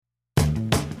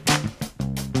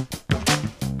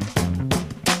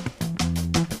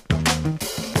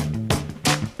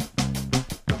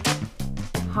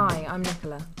I'm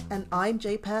Nicola. And I'm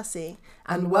Jay Percy.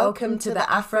 And welcome to the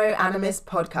Afro Animist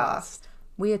Podcast.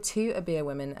 We are two Abia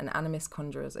women and animist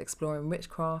conjurers exploring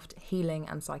witchcraft, healing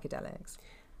and psychedelics.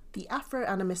 The Afro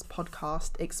Animist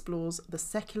Podcast explores the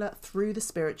secular through the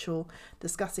spiritual,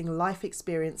 discussing life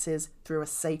experiences through a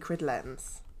sacred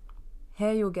lens.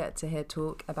 Here you'll get to hear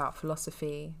talk about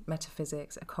philosophy,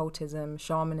 metaphysics, occultism,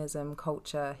 shamanism,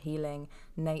 culture, healing,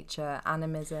 nature,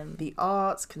 animism, the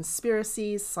arts,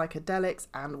 conspiracies, psychedelics,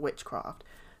 and witchcraft.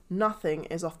 Nothing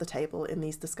is off the table in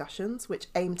these discussions, which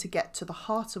aim to get to the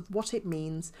heart of what it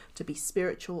means to be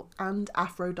spiritual and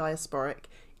Afro-diasporic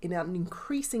in an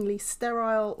increasingly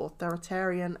sterile,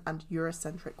 authoritarian, and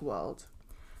Eurocentric world.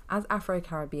 As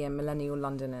Afro-Caribbean millennial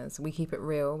Londoners, we keep it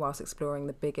real whilst exploring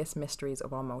the biggest mysteries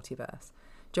of our multiverse.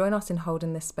 Join us in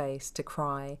holding this space to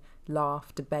cry,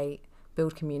 laugh, debate,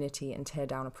 build community and tear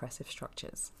down oppressive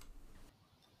structures.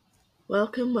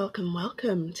 Welcome, welcome,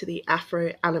 welcome to the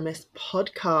Afro Animist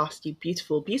Podcast, you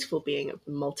beautiful, beautiful being of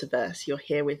the multiverse. You're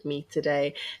here with me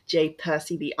today, Jay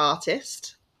Percy, the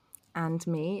artist. And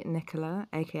me, Nicola,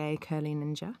 aka Curly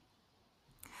Ninja.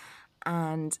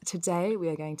 And today we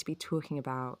are going to be talking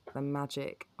about the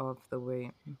magic of the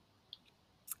womb.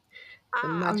 The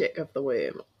magic of the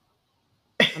womb.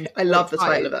 I love the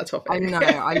title of that topic. I know,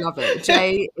 I love it.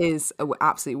 Jay is an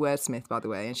absolute wordsmith, by the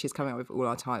way, and she's coming up with all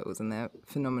our titles and they're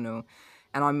phenomenal.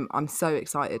 And I'm so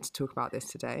excited to talk about this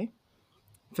today.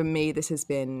 For me, this has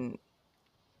been,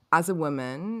 as a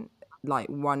woman, like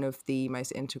one of the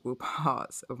most integral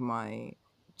parts of my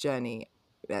journey,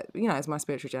 you know, as my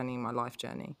spiritual journey, my life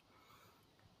journey.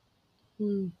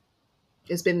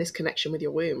 There's been this connection with your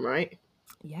womb, right?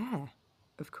 Yeah,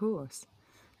 of course.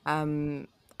 And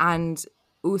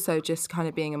also just kind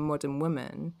of being a modern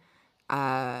woman,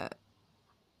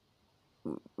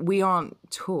 we aren't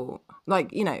taught,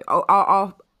 like, you know,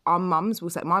 our mums will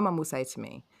say, my mum will say to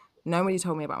me, nobody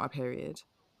told me about my period,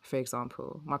 for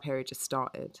example. My period just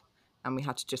started and we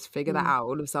had to just figure that out.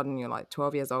 All of a sudden you're like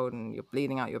 12 years old and you're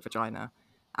bleeding out your vagina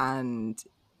and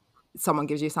someone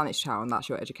gives you a sandwich towel and that's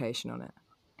your education on it.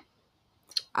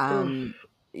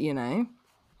 You know,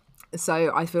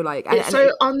 so I feel like it's so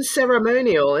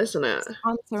unceremonial, isn't it?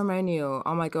 Unceremonial.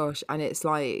 Oh my gosh. And it's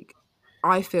like,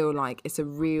 I feel like it's a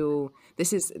real,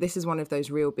 this is one of those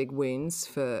real big wounds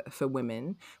for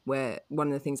women, where one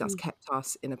of the things that's kept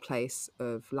us in a place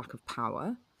of lack of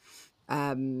power,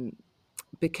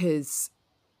 because,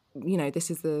 you know, this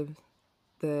is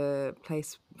the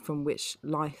place from which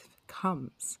life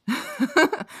comes.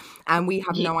 And we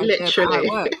have no idea about how it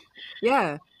works.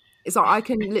 Yeah. It's like I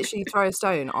can literally throw a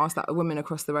stone, ask that a woman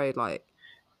across the road, like,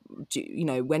 you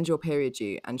know, when's your period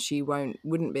due? And she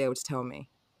wouldn't be able to tell me.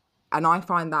 And I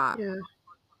find that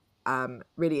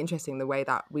really interesting, the way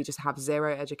that we just have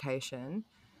zero education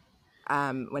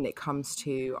when it comes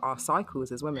to our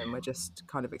cycles as women. We're just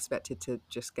kind of expected to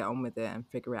just get on with it and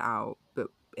figure it out, but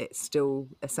it's still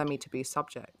a semi-taboo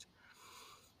subject.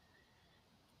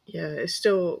 Yeah, it's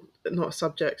still not a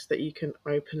subject that you can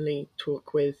openly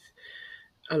talk with,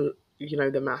 you know,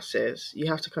 the masses. You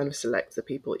have to kind of select the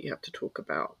people that you have to talk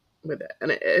about with it.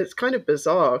 And it's kind of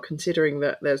bizarre considering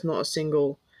that there's not a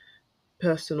single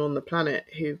person on the planet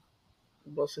who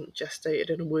wasn't gestated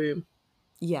in a womb.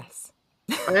 Yes.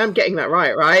 I am getting that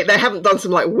right? They haven't done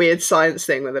some like weird science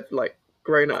thing where they've like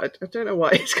grown up. I don't know why.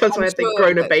 It's because they've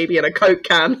grown a baby in a Coke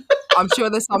can. I'm sure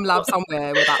there's some lab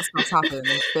somewhere where that stuff's happened,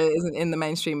 but it isn't in the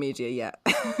mainstream media yet.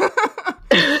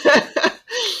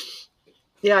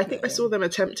 Yeah, I think I saw them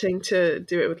attempting to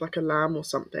do it with like a lamb or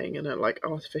something in a like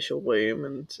artificial womb,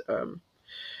 and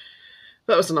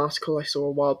that was an article I saw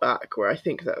a while back where I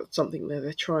think that's something that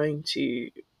they're trying to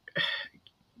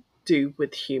do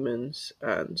with humans.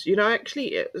 And, you know,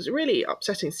 actually it was really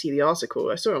upsetting to see the article.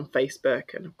 I saw it on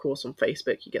Facebook, and of course on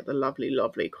Facebook you get the lovely,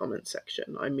 lovely comment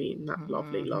section. I mean, that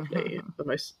lovely, the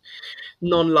most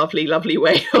non-lovely, lovely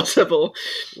way possible.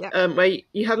 Yeah. Where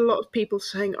you had a lot of people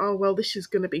saying, oh, well, this is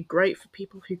going to be great for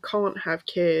people who can't have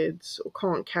kids or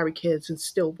can't carry kids and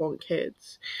still want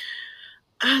kids.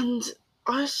 And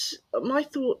my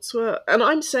thoughts were, and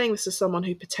I'm saying this as someone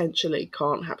who potentially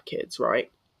can't have kids,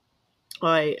 right?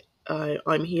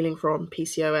 I'm healing from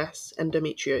PCOS,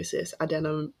 endometriosis,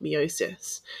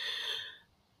 adenomyosis.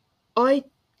 I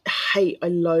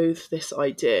loathe this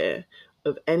idea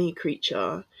of any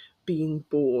creature being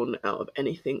born out of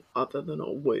anything other than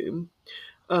a womb,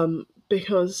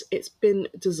 because it's been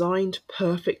designed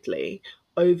perfectly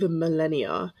over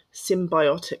millennia,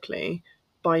 symbiotically,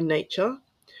 by nature.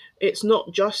 It's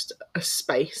not just a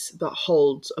space that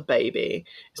holds a baby.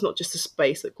 It's not just a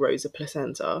space that grows a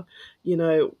placenta. You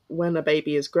know, when a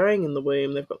baby is growing in the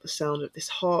womb, they've got the sound of this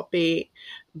heartbeat.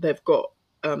 They've got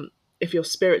if you're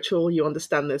spiritual, you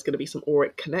understand there's going to be some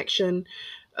auric connection.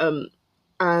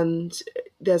 And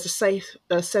there's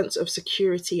a sense of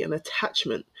security and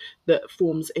attachment that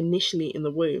forms initially in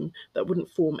the womb that wouldn't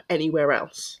form anywhere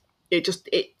else.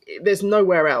 There's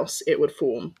nowhere else it would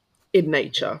form in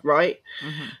nature, right?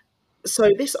 Mm-hmm.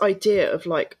 So this idea of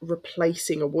like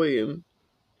replacing a womb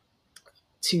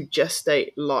to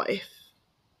gestate life,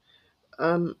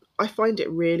 I find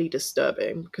it really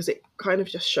disturbing, because it kind of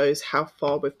just shows how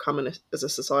far we've come as a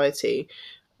society,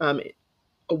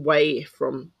 away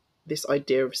from this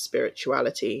idea of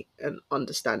spirituality and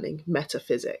understanding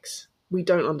metaphysics. We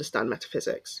don't understand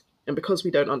metaphysics. And because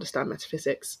we don't understand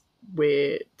metaphysics,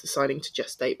 we're deciding to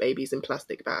gestate babies in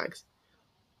plastic bags.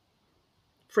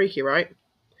 Freaky, right?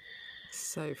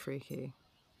 So freaky.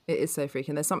 It is so freaky.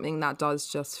 And there's something that does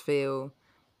just feel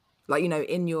like, you know,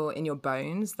 in your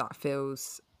bones, that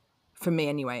feels, for me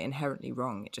anyway, inherently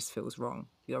wrong. It just feels wrong.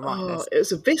 You're right. Oh, it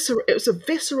was a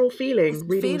visceral feeling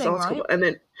reading this article, right? and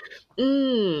then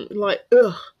like,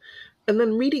 ugh. And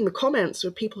then reading the comments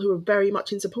with people who are very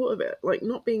much in support of it, like,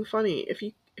 not being funny. If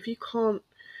you can't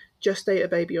gestate a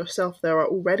baby yourself, there are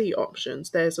already options.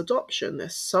 There's adoption,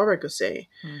 there's surrogacy,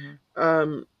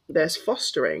 there's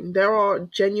fostering. There are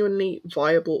genuinely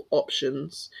viable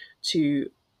options to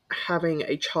having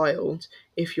a child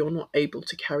if you're not able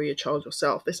to carry a child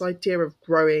yourself. This idea of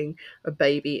growing a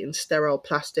baby in sterile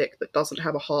plastic that doesn't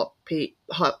have a heartbeat,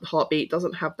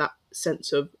 doesn't have that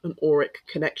sense of an auric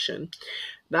connection,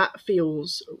 that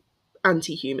feels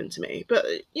anti-human to me. But,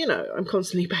 you know, I'm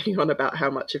constantly banging on about how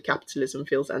much of capitalism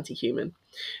feels anti-human.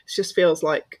 It just feels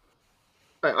like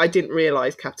I didn't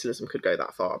realise capitalism could go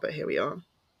that far, but here we are.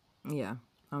 Yeah,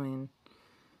 I mean,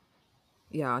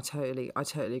 yeah, I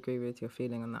totally agree with your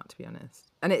feeling on that, to be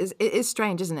honest. And it is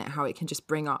strange, isn't it, how it can just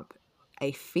bring up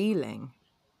a feeling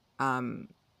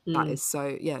that is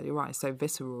so, yeah, you're right, so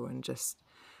visceral, and just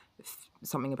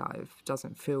something about it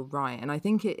doesn't feel right. And I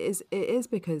think it is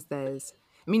because there's,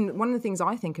 I mean, one of the things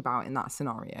I think about in that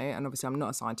scenario, and obviously I'm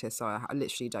not a scientist, so I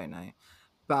literally don't know,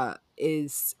 but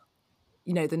is,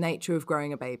 you know, the nature of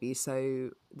growing a baby.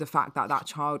 So the fact that that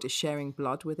child is sharing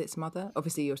blood with its mother.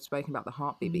 Obviously, you're speaking about the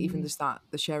heartbeat, but even just that,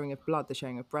 the sharing of blood, the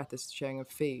sharing of breath, the sharing of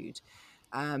food,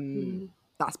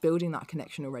 that's building that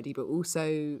connection already, but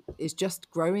also is just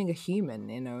growing a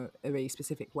human in a really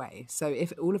specific way. So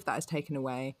if all of that is taken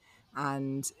away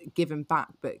and given back,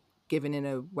 but given in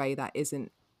a way that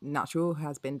isn't natural,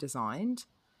 has been designed,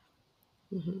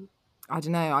 I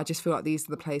don't know, I just feel like these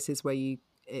are the places where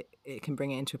it can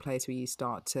bring it into a place where you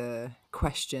start to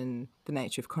question the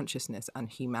nature of consciousness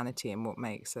and humanity and what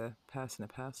makes a person a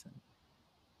person.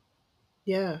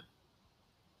 Yeah.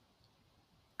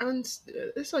 And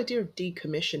this idea of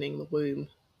decommissioning the womb,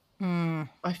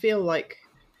 I feel like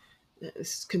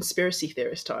it's conspiracy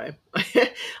theorist time.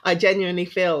 I genuinely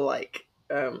feel like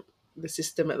the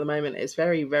system at the moment is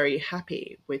very, very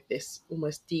happy with this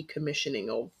almost decommissioning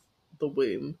of the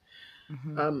womb,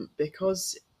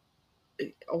 because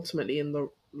ultimately, in the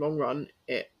long run,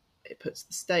 it puts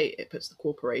the state, it puts the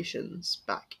corporations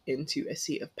back into a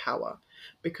seat of power,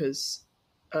 because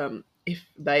if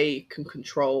they can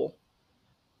control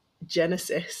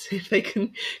Genesis, if they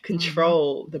can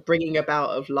control the bringing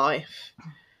about of life,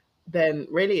 then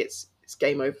really it's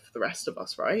game over for the rest of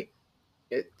us, right?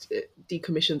 It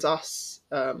decommissions us,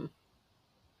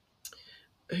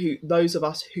 those of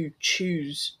us who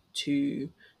choose to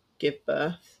give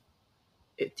birth.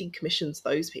 It decommissions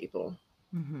those people.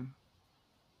 And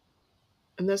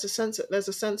there's a sense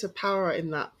of power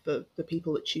in that for the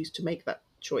people that choose to make that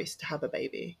choice to have a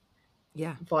baby,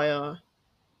 via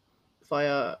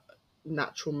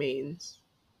natural means,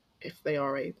 if they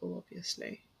are able,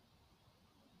 obviously.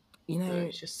 You know,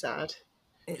 it's just sad.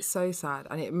 It's so sad,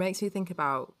 and it makes me think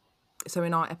about, so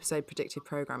in our episode Predictive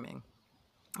Programming,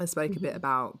 I spoke a bit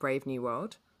about Brave New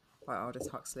World by Aldous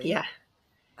Huxley. Yeah.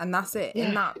 And that's it.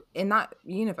 Yeah. In that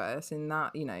universe, in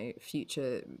that, you know,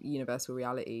 future universal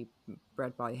reality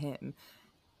bred by him,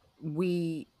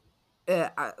 we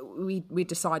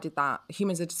decided that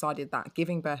humans had decided that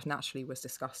giving birth naturally was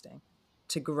disgusting.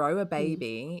 To grow a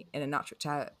baby in a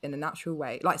natural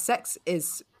way, like sex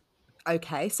is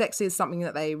okay. Sex is something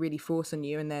that they really force on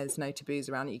you, and there's no taboos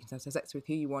around it. You can have sex with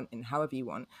who you want and however you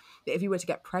want. But if you were to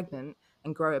get pregnant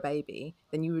and grow a baby,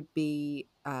 then you would be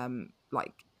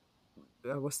like,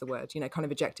 what's the word? You know, kind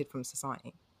of ejected from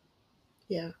society.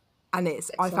 Yeah. And it's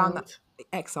exiled. I found that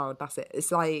exiled. That's it.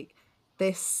 It's like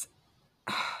this,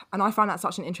 and I find that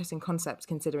such an interesting concept,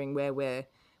 considering where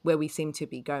where we seem to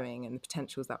be going and the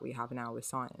potentials that we have now with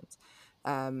science.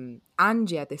 And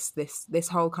yeah, this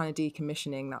whole kind of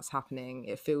decommissioning that's happening,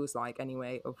 it feels like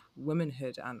anyway, of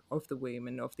womanhood and of the womb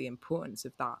and of the importance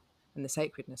of that and the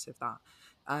sacredness of that.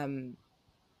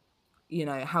 You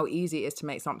know, how easy it is to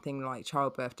make something like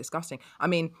childbirth disgusting. I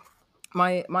mean,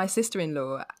 my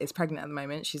sister-in-law is pregnant at the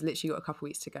moment. She's literally got a couple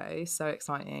weeks to go. So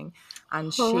exciting.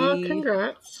 And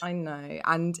Congrats. I know,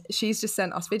 and she's just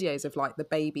sent us videos of like the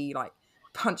baby like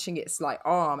punching its like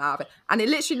arm out of it, and it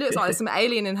literally looks like there's some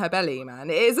alien in her belly, man.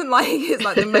 It isn't like, it's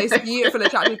like the most beautiful,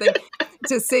 attractive thing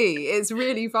to see. It's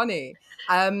really funny.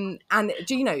 And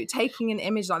do you know, taking an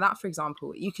image like that, for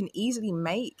example, you can easily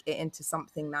make it into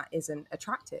something that isn't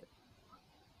attractive.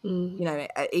 You know,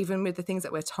 even with the things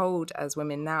that we're told as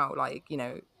women now, like, you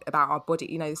know, about our body,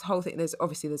 you know, this whole thing, there's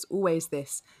always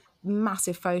this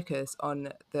massive focus on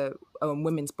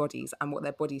women's bodies and what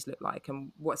their bodies look like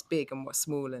and what's big and what's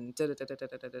small and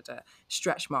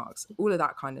stretch marks, all of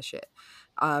that kind of shit.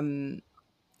 And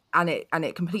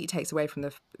it completely takes away from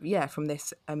from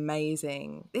this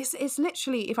amazing, this is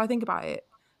literally, if I think about it,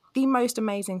 the most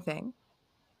amazing thing.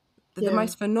 The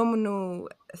most phenomenal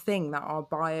thing that our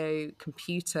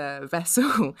biocomputer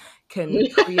vessel can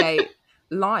create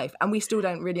life, and we still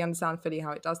don't really understand fully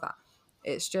how it does that.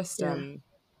 It's just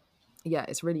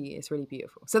it's really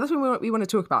beautiful. So that's what we want to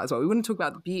talk about as well. We want to talk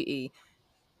about the beauty,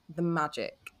 the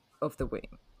magic of the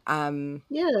womb.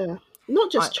 Not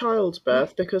just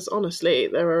childbirth, because honestly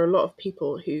there are a lot of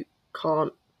people who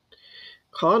can't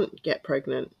get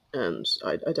pregnant, and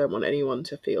I don't want anyone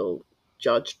to feel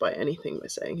judged by anything we're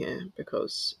saying here,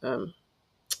 because like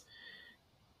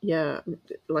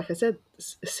I said,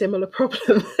 it's a similar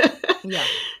problem.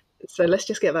 So let's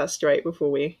just get that straight before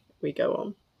we go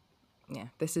on.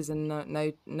 This is a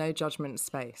no judgment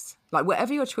space. Like,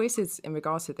 whatever your choices in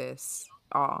regards to this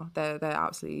are, they're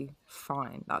absolutely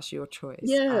fine. That's your choice.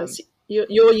 Yes, your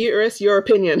uterus, your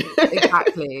opinion.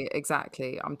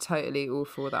 Exactly. I'm totally all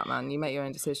for that, man. You make your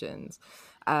own decisions.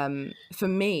 For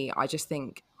me, I just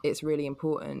think it's really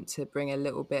important to bring a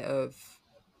little bit of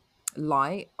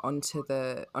light onto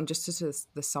the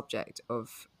subject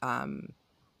of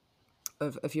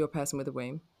your person with a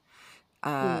womb,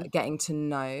 getting to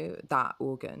know that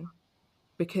organ,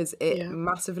 because it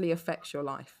massively affects your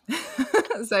life.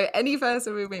 So any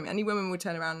person with a womb, any woman will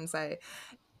turn around and say,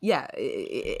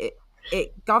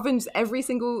 it governs every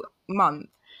single month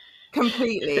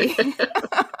completely.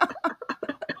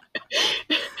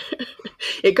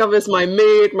 It covers my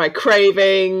mood, my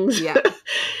cravings,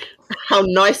 how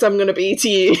nice I'm going to be to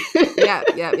you.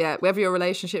 yeah. Whether your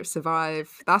relationships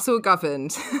survive, that's all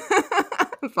governed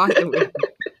by the womb.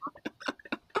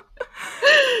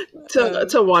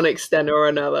 To one extent or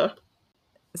another.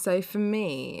 So for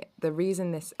me,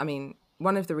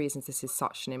 one of the reasons this is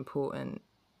such an important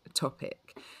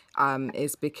topic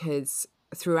is because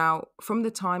from the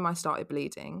time I started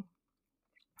bleeding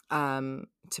to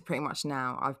pretty much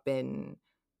now, I've been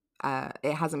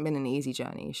it hasn't been an easy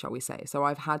journey, shall we say. So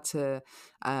I've had to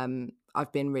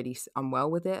I've been really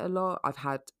unwell with it a lot. I've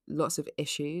had lots of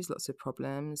issues, lots of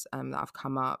problems that have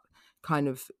come up, kind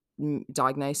of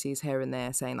diagnoses here and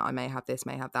there saying that I may have this,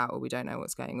 may have that, or we don't know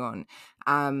what's going on.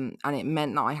 And it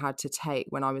meant that I had to take,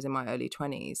 when I was in my early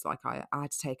 20s, like I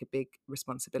had to take a big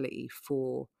responsibility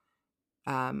for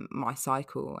my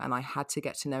cycle, and I had to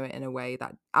get to know it in a way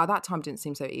that at that time didn't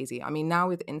seem so easy. I mean, now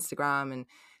with Instagram, and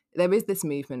there is this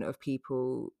movement of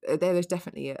people, there is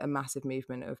definitely a massive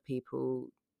movement of people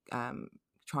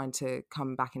trying to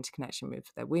come back into connection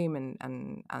with their womb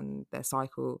and their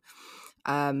cycle.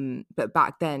 But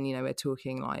back then, you know, we're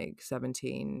talking like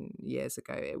 17 years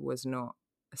ago, it was not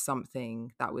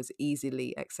something that was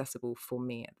easily accessible for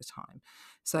me at the time.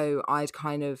 So I'd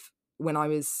kind of, when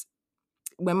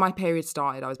my period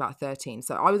started, I was about 13.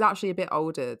 So I was actually a bit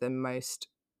older than most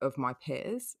of my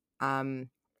peers.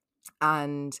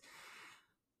 And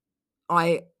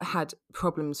I had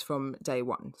problems from day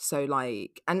one. So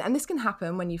like, and this can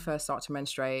happen when you first start to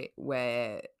menstruate,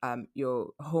 where your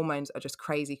hormones are just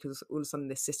crazy because all of a sudden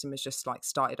this system has just like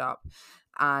started up,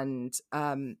 and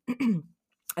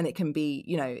and it can be,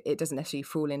 you know, it doesn't necessarily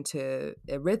fall into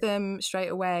a rhythm straight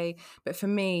away. But for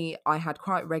me, I had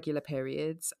quite regular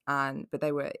periods, but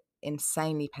they were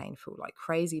insanely painful, like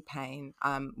crazy pain,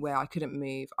 where I couldn't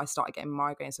move. I started getting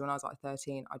migraines. So when I was like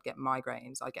 13, I'd get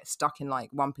migraines. I'd get stuck in like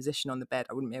one position on the bed.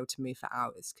 I wouldn't be able to move for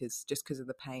hours because of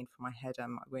the pain from my head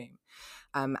and my womb.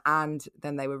 And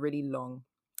then they were really long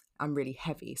and really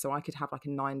heavy. So I could have like a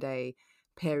 9-day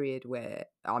period where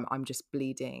I'm just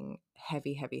bleeding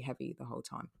heavy the whole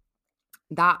time.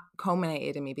 That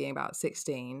culminated in me being about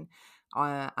 16,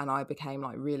 and I became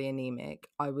like really anemic.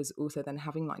 I was also then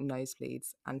having like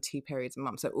nosebleeds and 2 periods a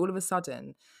month. So all of a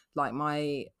sudden, like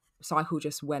my cycle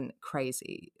just went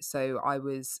crazy. So I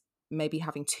was maybe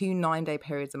having 2 9-day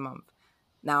periods a month.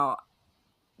 Now,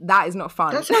 that is not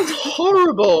fun. That sounds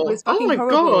horrible. It was Oh fucking my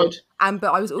horrible. God.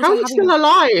 But I was also How are you still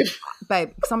alive? babe,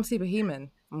 because I'm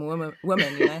superhuman. I'm a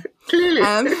woman, you know. Clearly.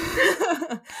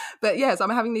 But yeah, so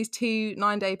I'm having these 2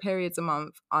 9-day periods a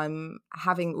month. I'm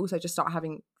having also just start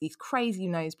having these crazy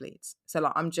nosebleeds. So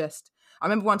like I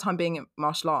remember one time being at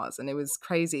martial arts, and it was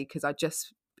crazy because I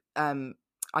just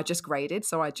graded,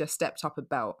 so I just stepped up a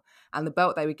belt, and the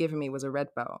belt they were giving me was a red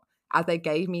belt. As they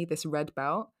gave me this red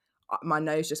belt, my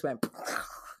nose just went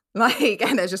like,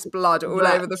 and there's just blood all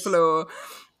over the floor.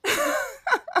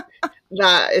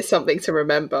 That is something to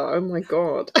remember. Oh my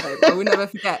God. I will never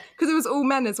forget, because it was all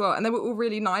men as well, and they were all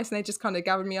really nice, and they just kind of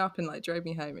gathered me up and like drove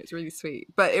me home. It was really sweet,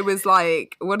 but it was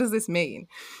like, what does this mean?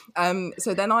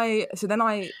 So then I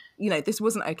you know, this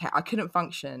wasn't okay. I couldn't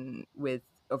function with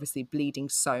obviously bleeding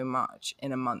so much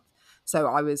in a month. So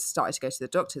I was started to go to the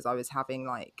doctors. I was having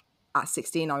like, at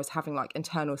 16 I was having like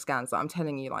internal scans that I'm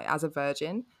telling you, like as a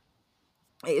virgin,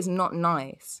 it is not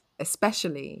nice,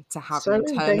 especially to have an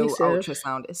internal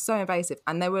ultrasound. It's so invasive.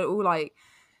 And they were all like,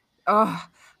 oh,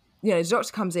 you know, the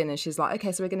doctor comes in and she's like,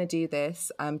 okay, so we're going to do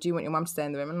this. Do you want your mum to stay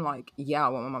in the room? And I'm like, yeah, I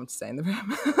want my mum to stay in the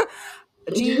room.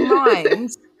 Do you mind?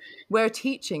 We're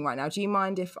teaching right now. Do you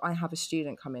mind if I have a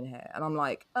student come in here? And I'm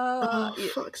like, oh,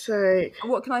 fuck's sake.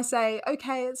 What can I say?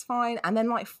 Okay, it's fine. And then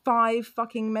like 5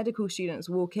 fucking medical students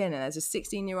walk in, and there's a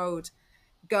 16-year-old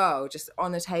girl just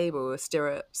on the table with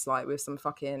stirrups, like with some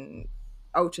fucking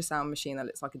ultrasound machine that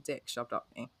looks like a dick shoved up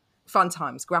me. Fun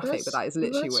times, graphic, but that is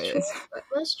literally what it is.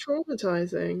 That's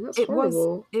traumatizing. That's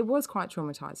horrible. It was quite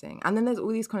traumatizing. And then there's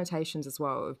all these connotations as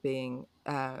well of being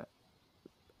an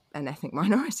ethnic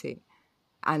minority,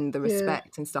 and the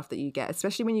respect and stuff that you get,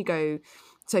 especially when you go.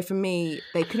 So for me,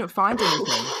 they couldn't find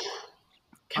anything.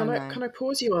 Can I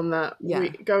pause you on that? Yeah.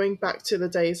 Going back to the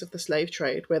days of the slave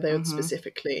trade, where they would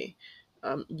specifically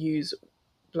use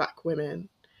black women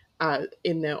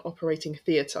in their operating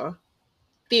theatre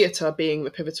being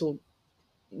the pivotal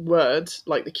word,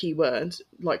 like the key word,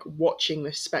 like watching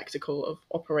this spectacle of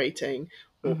operating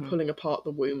or pulling apart the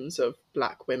wombs of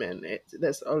black women.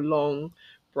 There's a long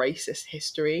racist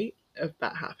history of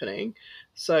that happening.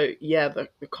 So yeah,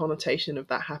 the connotation of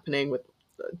that happening with,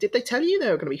 did they tell you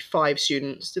there were going to be 5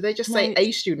 students? Did they just say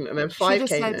a student and then 5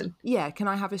 came in? Yeah, can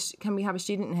we have a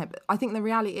student in here? But I think the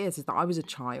reality is that I was a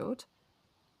child.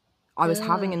 I was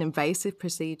having an invasive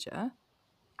procedure.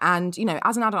 And, you know,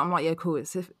 as an adult, I'm like, yeah, cool,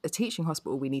 it's a teaching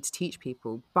hospital. We need to teach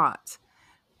people. But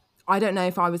I don't know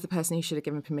if I was the person who should have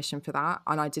given permission for that.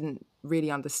 And I didn't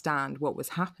really understand what was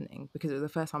happening, because it was the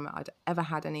first time I'd ever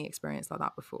had any experience like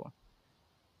that before.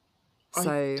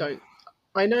 So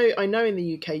I know in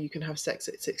the UK you can have sex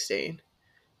at 16,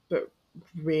 but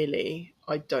really,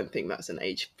 I don't think that's an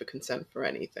age for consent for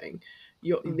anything.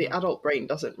 The adult brain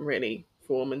doesn't really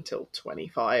form until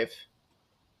 25.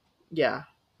 Yeah,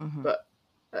 but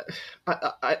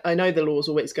I know the law's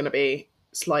always going to be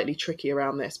slightly tricky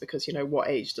around this, because, you know, what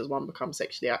age does one become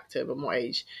sexually active, and what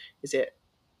age is it,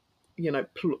 you know,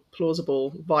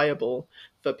 plausible, viable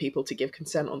for people to give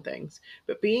consent on things.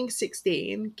 But being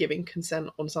 16, giving consent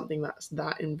on something that's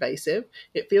that invasive,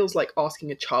 it feels like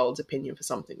asking a child's opinion for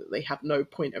something that they have no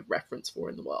point of reference for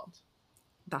in the world.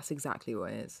 That's exactly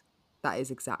what it is. That is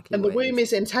exactly and what it is. And the womb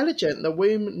is intelligent. The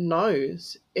womb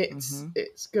knows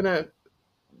it's going to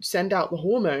send out the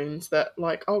hormones that,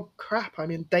 like, oh crap, I'm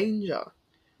in danger.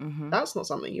 That's not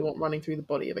something you want running through the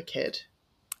body of a kid.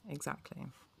 Exactly.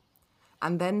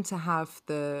 And then to have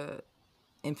the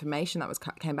information that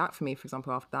came back for me, for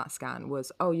example, after that scan,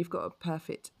 was, oh, you've got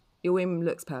your womb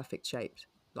looks perfect shaped,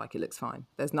 like it looks fine.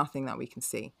 There's nothing that we can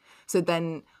see. So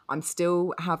then I'm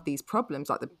still have these problems,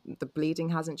 like the bleeding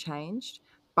hasn't changed,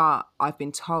 but I've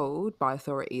been told by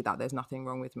authority that there's nothing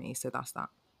wrong with me. So that's that.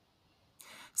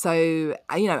 So,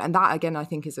 you know, and that again, I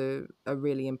think is a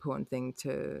really important thing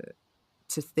to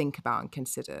think about and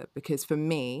consider, because for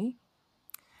me,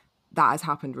 that has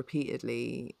happened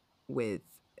repeatedly with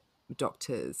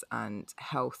doctors and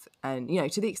health, and, you know,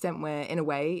 to the extent where, in a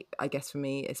way, I guess for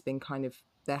me, it's been kind of,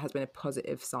 there has been a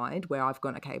positive side where I've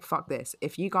gone, okay, fuck this.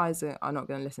 If you guys are not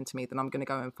going to listen to me, then I'm going to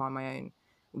go and find my own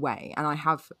way. And I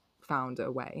have found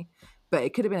a way, but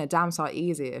it could have been a damn sight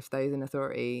easier if those in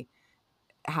authority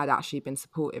had actually been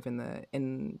supportive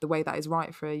in the way that is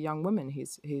right for a young woman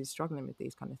who's struggling with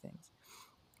these kind of things.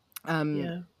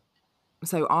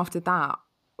 So after that,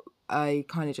 I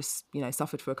kind of just, you know,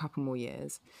 suffered for a couple more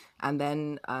years. And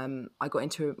then I got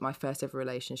into my first ever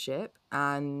relationship,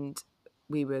 and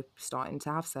we were starting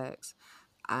to have sex,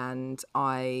 and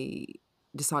I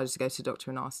decided to go to the doctor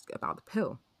and ask about the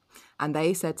pill. And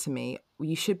they said to me, well,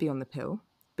 you should be on the pill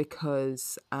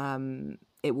because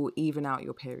it will even out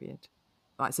your period.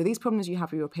 Like, so these problems you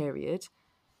have with your period,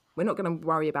 we're not going to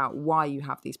worry about why you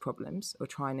have these problems or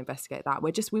try and investigate that.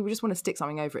 We just want to stick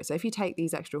something over it. So if you take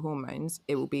these extra hormones,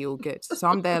 it will be all good. So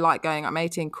I'm there like going, I'm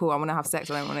 18, cool, I want to have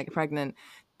sex, I don't want to get pregnant.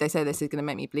 They say this is going to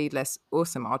make me bleed less.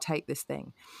 Awesome, I'll take this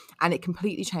thing. And it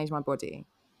completely changed my body.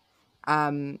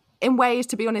 In ways,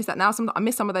 to be honest, that now I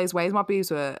miss some of those ways. My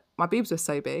boobs were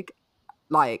so big.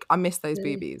 Like, I miss those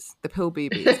boobies, the pill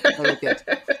boobies. They were good.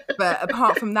 But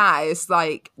apart from that, it's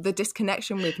like the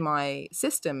disconnection with my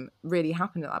system really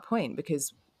happened at that point,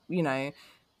 because, you know,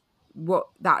 what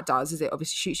that does is it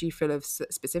obviously shoots you full of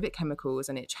specific chemicals,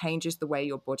 and it changes the way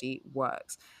your body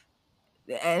works.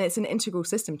 And it's an integral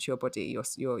system to your body,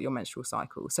 your menstrual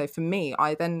cycle. So for me,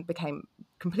 I then became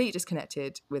completely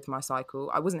disconnected with my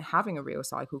cycle. I wasn't having a real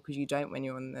cycle, because you don't when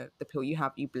you're on the pill. You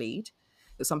bleed.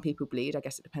 Some people bleed. I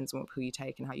guess it depends on what pill you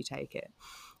take and how you take it.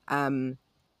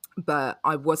 But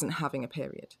I wasn't having a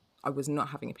period. I was not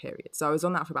having a period. So I was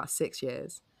on that for about 6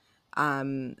 years.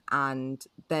 And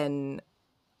then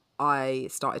I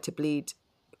started to bleed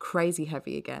crazy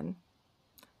heavy again,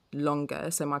 longer.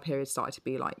 So my period started to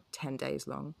be like 10 days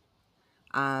long.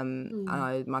 And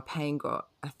my pain got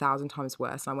 1,000 times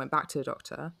worse. And I went back to the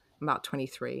doctor. I'm about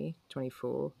 23,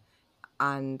 24.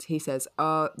 And he says,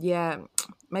 oh, yeah,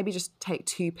 maybe just take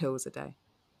 2 pills a day.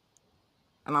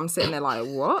 And I'm sitting there like,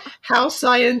 what? How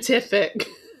scientific.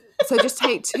 So just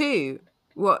take 2.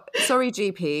 What? Sorry,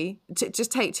 GP.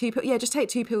 Just take 2 pills. Yeah, just take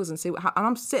 2 pills and see what happens. And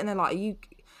I'm sitting there like,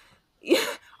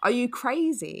 are you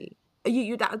crazy?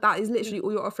 That is literally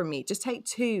all you're offering me. Just take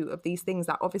 2 of these things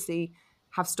that obviously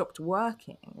have stopped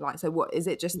working. Like, so what is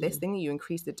it? Just this thing that you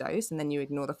increase the dose and then you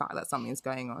ignore the fact that something's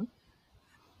going on?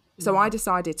 So I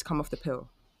decided to come off the pill.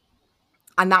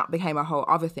 And that became a whole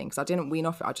other thing, because I didn't wean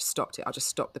off it. I just stopped it. I just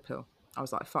stopped the pill. I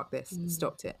was like, fuck this,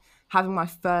 stopped it. Having my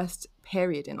first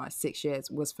period in like 6 years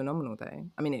was phenomenal, though.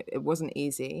 I mean, it wasn't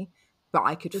easy, but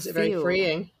I could feel... Was it very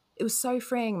freeing? It was so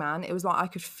freeing, man. It was like I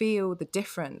could feel the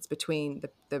difference between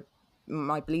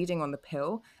my bleeding on the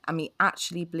pill and me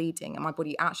actually bleeding, and my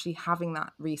body actually having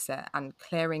that reset and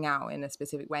clearing out in a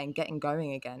specific way and getting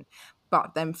going again.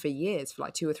 But then for years, for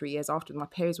like 2 or 3 years after, my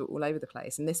periods were all over the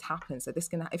place. And this happens. So this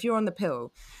can, if you're on the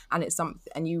pill and it's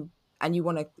something, and you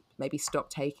want to maybe stop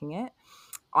taking it,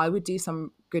 I would do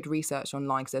some good research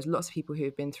online, because there's lots of people who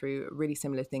have been through really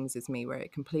similar things as me, where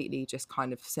it completely just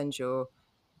kind of sends your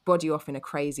body off in a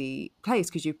crazy place,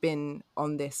 because you've been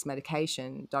on this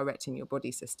medication directing your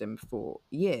body system for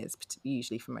years,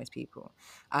 usually for most people.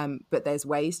 But there's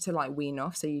ways to like wean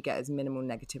off so you get as minimal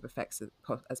negative effects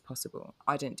as possible.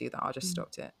 I didn't do that. I just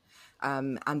stopped it.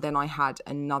 And then I had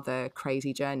another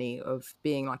crazy journey of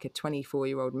being like a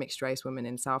 24-year-old mixed race woman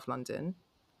in South London,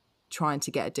 trying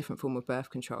to get a different form of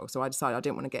birth control. So I decided I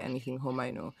didn't want to get anything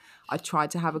hormonal. I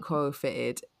tried to have a coil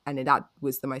fitted, and that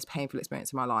was the most painful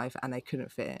experience of my life, and they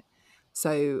couldn't fit it.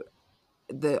 So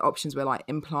the options were like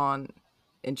implant,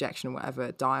 injection,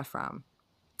 whatever, diaphragm.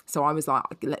 So I was like,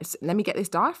 let me get this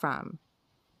diaphragm.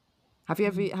 Have you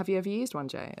ever used one,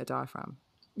 Jay, a diaphragm?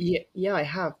 Yeah, I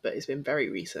have, but it's been very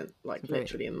recent, like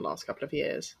literally in the last couple of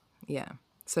years. Yeah.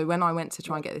 So when I went to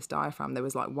try and get this diaphragm, there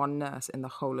was like one nurse in the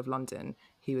whole of London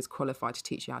who was qualified to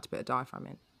teach you how to put a diaphragm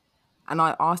in. And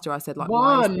I asked her, I said, like,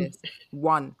 why is this?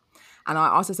 One. And I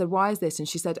asked her, I said, why is this? And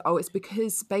she said, oh, it's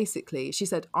because basically, she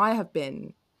said, I have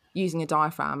been using a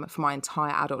diaphragm for my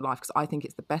entire adult life because I think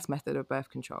it's the best method of birth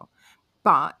control.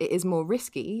 But it is more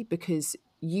risky because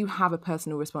you have a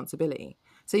personal responsibility.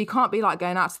 So you can't be like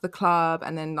going out to the club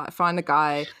and then like find a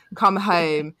guy, come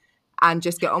home and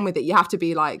just get on with it. You have to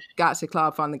be like, go out to the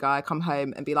club, find the guy, come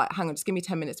home and be like, hang on, just give me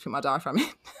 10 minutes to put my diaphragm in.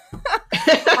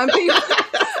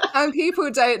 And people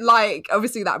don't like,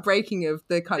 obviously, that breaking of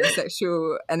the kind of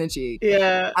sexual energy.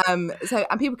 Yeah. And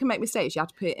people can make mistakes. You have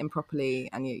to put it in properly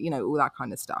and, you know, all that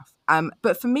kind of stuff.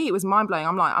 But for me, it was mind-blowing.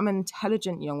 I'm like, I'm an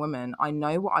intelligent young woman. I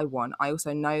know what I want. I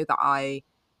also know that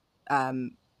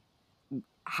I'm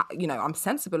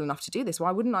sensible enough to do this.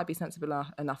 Why wouldn't I be sensible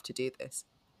enough to do this?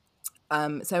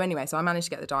 So I managed to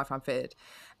get the diaphragm fitted.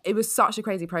 It was such a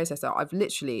crazy process.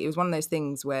 It was one of those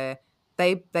things where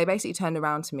they basically turned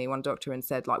around to me, one doctor, and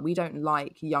said, like, we don't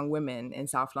like young women in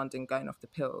South London going off the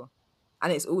pill.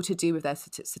 And it's all to do with their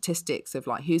statistics of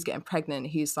like who's getting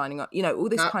pregnant, who's signing up, you know, all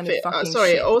this kind of fucking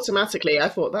shit. Automatically, I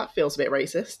thought that feels a bit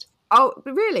racist. Oh,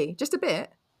 but really? Just a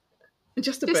bit?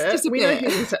 Just a bit.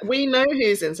 We know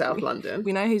who's in South London.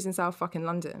 We know who's in South fucking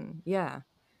London, yeah.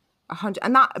 100.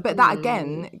 And that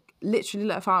again, literally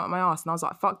let a fire out my ass. And I was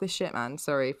like, fuck this shit, man.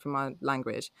 Sorry for my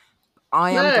language.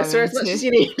 I am going as much as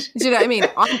you need. Do you know what I mean?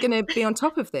 I'm going to be on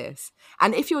top of this.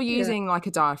 And if you're using like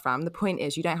a diaphragm, the point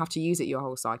is you don't have to use it your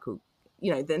whole cycle.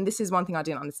 You know, then this is one thing I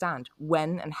didn't understand: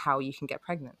 when and how you can get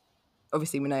pregnant.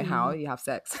 Obviously, we know how you have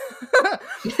sex, but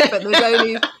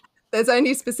there's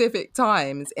only specific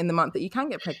times in the month that you can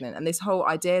get pregnant. And this whole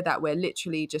idea that we're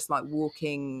literally just like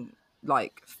walking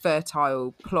like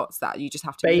fertile plots that you just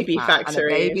have to baby nip at factories and a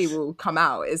baby will come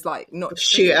out is like not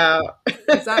shoot out.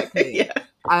 Exactly. Yeah.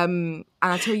 And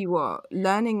I tell you what,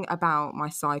 learning about my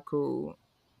cycle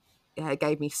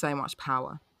gave me so much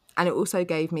power. And it also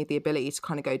gave me the ability to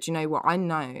kind of go, do you know what? I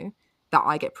know that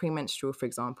I get premenstrual, for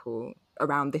example,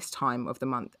 around this time of the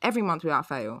month, every month without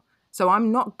fail. So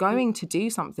I'm not going to do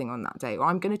something on that day, or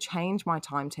I'm going to change my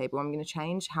timetable. I'm going to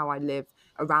change how I live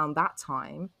around that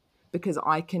time, because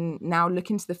I can now look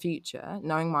into the future,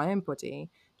 knowing my own body,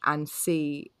 and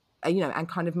see, you know, and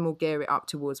kind of more gear it up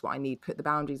towards what I need, put the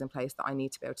boundaries in place that I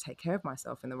need to be able to take care of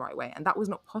myself in the right way. And that was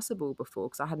not possible before,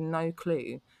 because I had no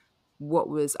clue what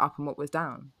was up and what was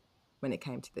down when it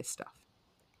came to this stuff.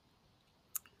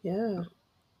 Yeah.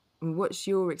 And what's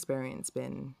your experience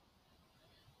been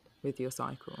with your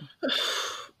cycle?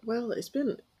 Well, it's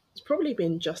probably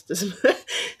been just as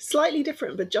slightly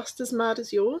different, but just as mad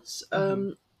as yours.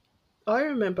 I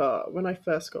remember when I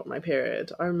first got my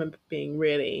period, I remember being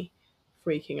really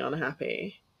freaking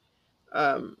unhappy,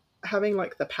 having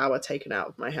like the power taken out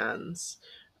of my hands,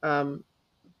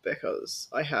 because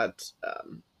I had,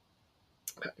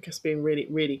 I guess being really,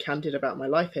 really candid about my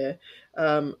life here,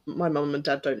 my mum and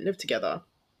dad don't live together.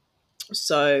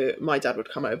 So my dad would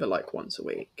come over like once a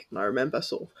week. And I remember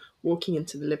sort of walking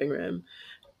into the living room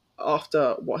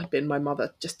after what had been my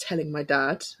mother just telling my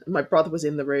dad, and my brother was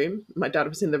in the room, my dad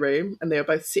was in the room, and they were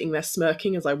both sitting there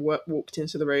smirking as I walked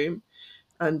into the room.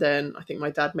 And then I think my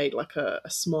dad made like a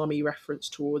smarmy reference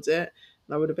towards it.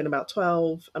 And I would have been about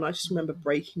 12. And I just remember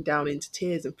breaking down into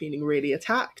tears and feeling really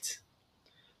attacked,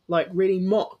 like really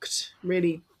mocked,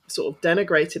 really sort of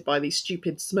denigrated by these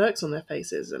stupid smirks on their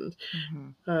faces. And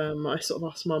I sort of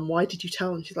asked Mum, why did you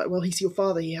tell him? She's like, well, he's your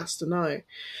father, he has to know.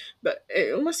 But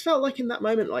it almost felt like in that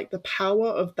moment, like the power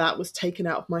of that was taken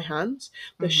out of my hands.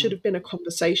 There should have been a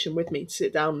conversation with me to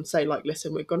sit down and say, like,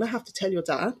 listen, we're going to have to tell your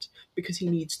dad because he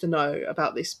needs to know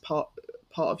about this part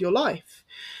of your life.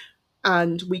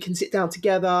 And we can sit down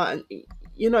together and,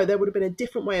 you know, there would have been a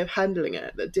different way of handling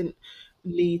it that didn't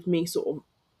leave me sort of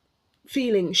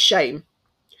feeling shame.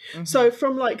 So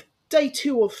from like day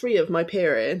 2 or 3 of my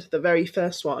period, the very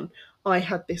first one, I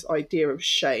had this idea of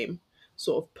shame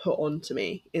sort of put onto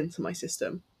me, into my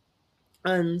system.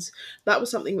 And that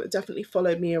was something that definitely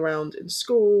followed me around in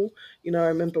school. You know, I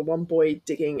remember one boy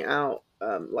digging out,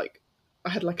 like,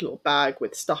 I had like a little bag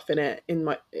with stuff in it in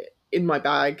my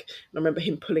bag. And I remember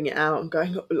him pulling it out and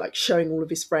going, like, showing all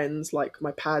of his friends, like,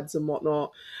 my pads and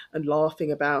whatnot, and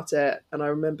laughing about it. And I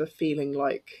remember feeling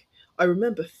like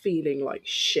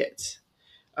shit,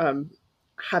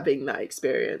 having that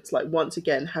experience, like once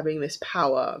again having this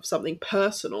power of something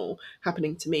personal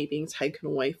happening to me being taken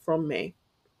away from me.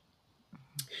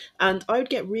 And I would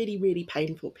get really, really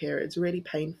painful periods, really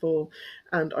painful,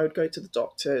 and I would go to the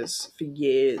doctors for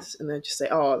years and they'd just say,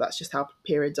 oh, that's just how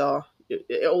periods are,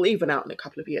 it'll even out in a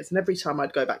couple of years. And every time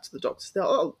I'd go back to the doctors,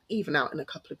 they'll even out in a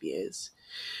couple of years.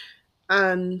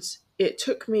 And it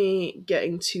took me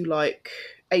getting to like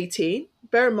 18.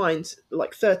 Bear in mind,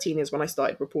 like 13 is when I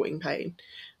started reporting pain.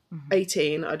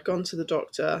 18, I'd gone to the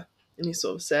doctor and he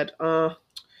sort of said,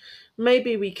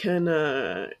 maybe we can,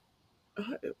 well,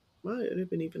 it would have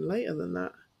been even later than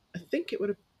that. I think it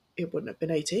wouldn't have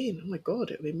been 18. Oh my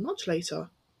God, it would have been much later.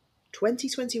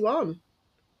 2021.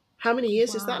 How many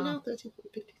years is that now? 13,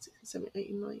 14, 15, 16, 17,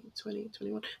 18, 19, 20,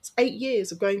 21. It's 8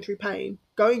 years of going through pain,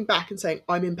 going back and saying,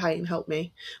 I'm in pain, help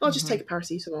me. I'll just take a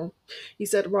paracetamol. He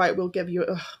said, right, we'll give you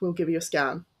a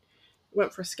scan.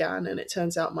 Went for a scan and it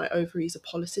turns out my ovaries are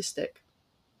polycystic.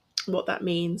 What that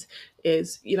means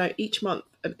is, you know, each month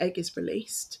an egg is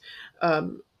released.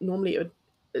 Normally it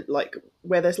would, like,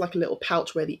 where there's like a little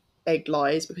pouch where the egg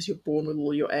lies, because you're born with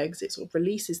all your eggs, it sort of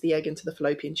releases the egg into the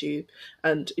fallopian tube.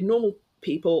 And in normal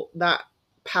people, that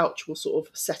pouch will sort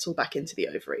of settle back into the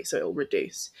ovary, so it'll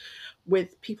reduce.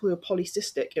 With people who are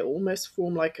polycystic, it will almost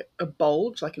form like a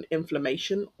bulge, like an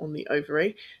inflammation on the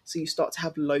ovary. So you start to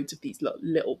have loads of these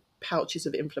little pouches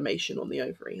of inflammation on the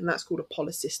ovary, and that's called a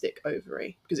polycystic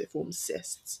ovary because it forms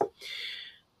cysts.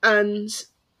 And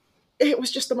it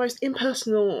was just the most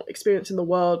impersonal experience in the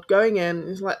world. Going in,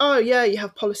 it's like, oh yeah, you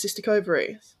have polycystic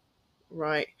ovaries,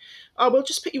 right? Oh, we'll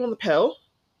just put you on the pill,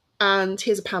 and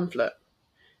here's a pamphlet.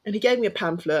 And he gave me a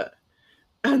pamphlet,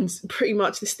 And pretty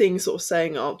much this thing sort of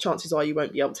saying, oh, chances are you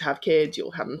won't be able to have kids,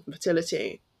 you'll have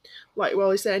infertility. Like,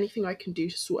 well, is there anything I can do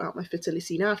to sort out my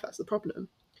fertility now if that's the problem?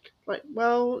 Like,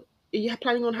 well, are you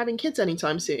planning on having kids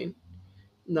anytime soon?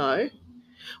 No.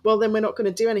 Well, then we're not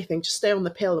going to do anything. Just stay on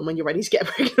the pill, and when you're ready to get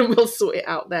pregnant, we'll sort it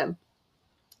out then.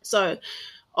 So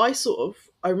I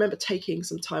remember taking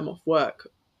some time off work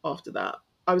after that.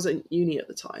 I was in uni at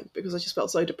the time because I just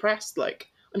felt so depressed. Like,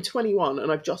 I'm 21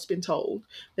 and I've just been told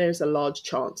there's a large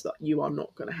chance that you are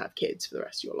not going to have kids for the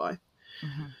rest of your life.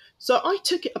 Mm-hmm. So I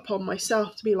took it upon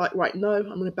myself to be like, right, no, I'm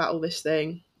going to battle this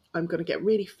thing. I'm going to get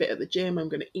really fit at the gym. I'm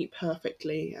going to eat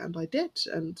perfectly. And I did.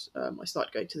 And I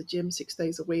started going to the gym 6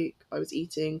 days a week. I was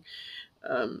eating,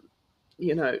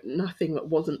 nothing that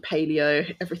wasn't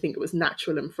paleo, everything that was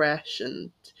natural and fresh.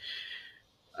 And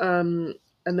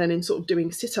then in sort of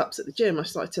doing sit-ups at the gym, I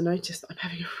started to notice that I'm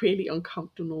having a really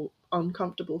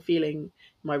uncomfortable feeling in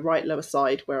my right lower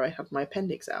side where I have my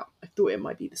appendix out. I thought it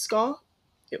might be the scar.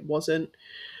 It wasn't.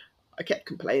 I kept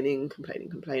complaining.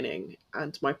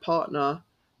 And my partner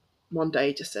one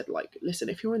day just said, like, listen,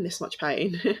 if you're in this much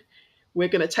pain, we're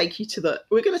going to take you to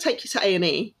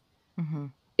A&E. Mm-hmm.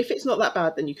 If it's not that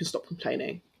bad, then you can stop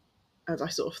complaining. And I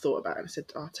sort of thought about it and I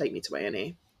said, take me to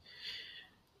A&E.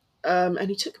 And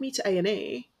he took me to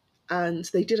A&E and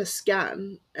they did a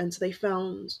scan and they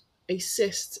found a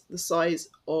cyst the size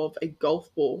of a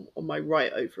golf ball on my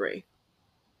right ovary.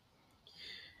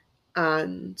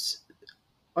 And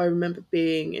I remember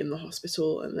being in the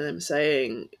hospital and them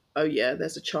saying, oh yeah,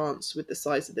 there's a chance with the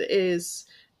size that it is,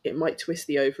 it might twist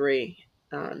the ovary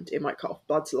and it might cut off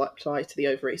blood supply to the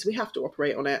ovary. So we have to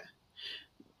operate on it.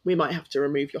 We might have to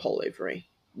remove your whole ovary.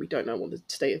 We don't know what the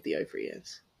state of the ovary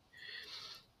is.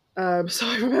 So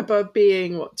I remember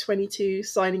being, 22,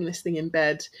 signing this thing in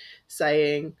bed,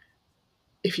 saying,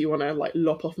 if you want to like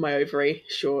lop off my ovary,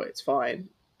 sure, it's fine.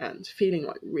 And feeling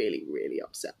like really, really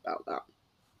upset about that.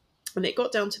 And it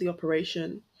got down to the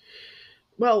operation.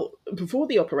 Well, before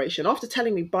the operation, after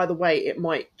telling me, by the way, it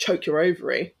might choke your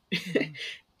ovary,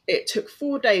 it took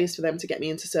 4 days for them to get me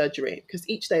into surgery because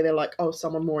each day they're like, oh,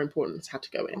 someone more important has had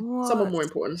to go in. What? Someone more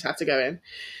important has had to go in.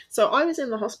 So I was in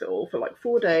the hospital for like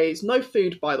 4 days, no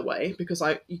food, by the way, because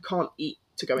you can't eat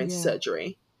to go into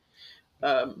surgery.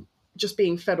 Just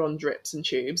being fed on drips and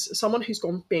tubes. Someone who's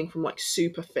being from like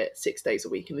super fit 6 days a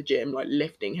week in the gym, like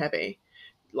lifting heavy,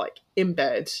 like in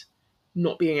bed,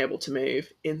 not being able to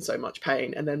move, in so much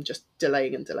pain, and then just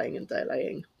delaying.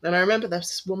 And I remember there's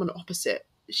this woman opposite.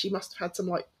 She must have had some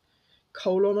like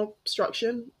colon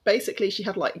obstruction. Basically, she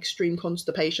had like extreme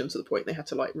constipation to the point they had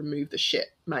to like remove the shit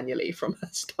manually from her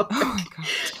stomach. Oh my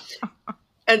God.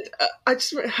 And I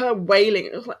just remember her wailing.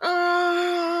 It was like,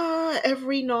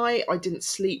 every night. I didn't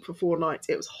sleep for 4 nights.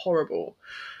 It was horrible.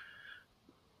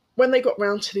 When they got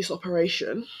round to this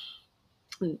operation,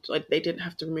 and like they didn't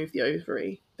have to remove the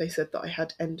ovary, they said that I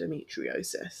had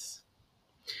endometriosis.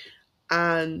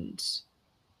 And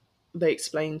they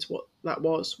explained what that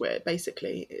was, where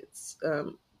basically it's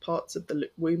parts of the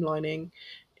womb lining,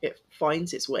 it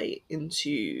finds its way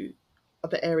into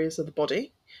other areas of the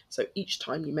body. So each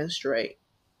time you menstruate,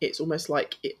 it's almost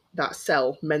like that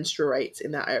cell menstruates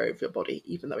in that area of your body,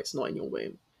 even though it's not in your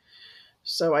womb.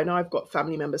 So I know I've got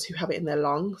family members who have it in their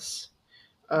lungs.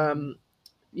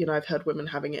 I've heard women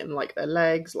having it in like their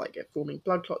legs, like it forming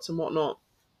blood clots and whatnot.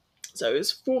 So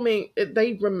it's forming,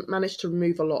 they managed to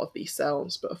remove a lot of these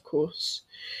cells, but of course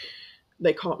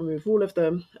they can't remove all of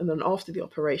them. And then after the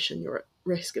operation, you're at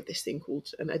risk of this thing called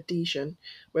an adhesion,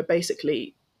 where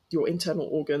basically your internal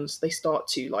organs, they start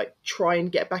to like try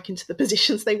and get back into the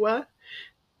positions they were.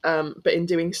 But in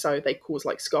doing so, they cause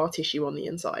like scar tissue on the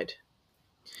inside.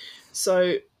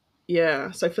 So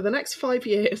yeah, so for the next 5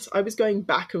 years, I was going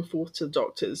back and forth to the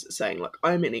doctors saying like,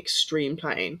 I'm in extreme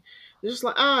pain. They're just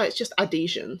like, it's just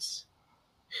adhesions.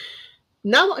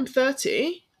 Now that I'm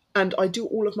 30 and I do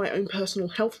all of my own personal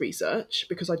health research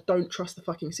because I don't trust the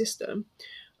fucking system,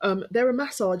 there are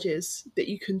massages that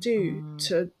you can do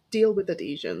to deal with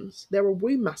adhesions. There are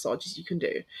womb massages you can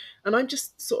do. And I'm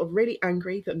just sort of really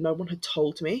angry that no one had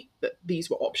told me that these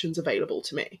were options available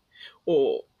to me.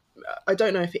 Or I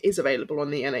don't know if it is available on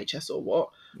the NHS or what,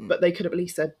 but they could have at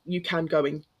least said, you can go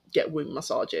and get womb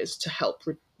massages to help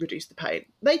reduce the pain.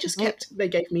 They just they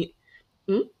gave me...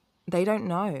 They don't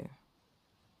know.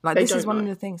 Like, this is one of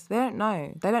the things. They don't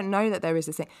know. They don't know that there is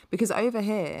this thing. Because over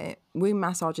here, womb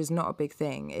massage is not a big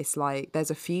thing. It's like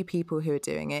there's a few people who are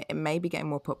doing it. It may be getting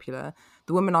more popular.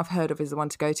 The woman I've heard of is the one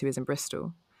to go to is in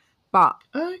Bristol. But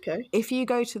if you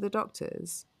go to the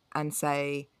doctors and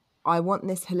say, I want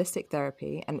this holistic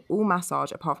therapy and all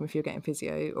massage, apart from if you're getting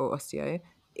physio or osteo,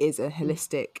 is a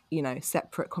holistic, you know,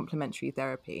 separate complementary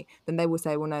therapy, then they will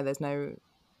say, well, no,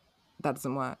 that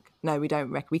doesn't work. No, we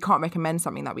can't recommend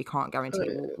something that we can't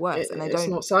guarantee works. And it's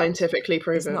not scientifically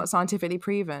proven. It's not scientifically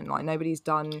proven. Like, nobody's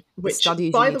done the Which,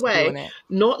 studies by you need the way, to do on it.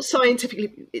 not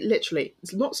scientifically, literally,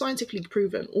 it's not scientifically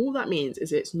proven. All that means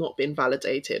is it's not been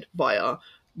validated via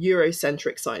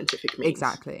Eurocentric scientific means.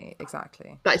 Exactly.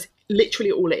 That is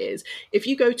literally all it is. If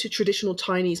you go to traditional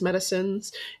Chinese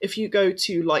medicines, if you go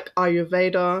to like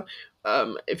Ayurveda,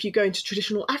 if you go into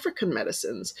traditional African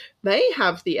medicines, they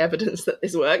have the evidence that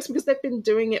this works because they've been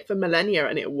doing it for millennia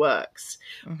and it works.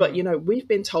 Mm-hmm. But, you know, we've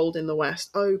been told in the West,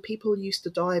 oh, people used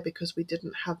to die because we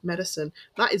didn't have medicine.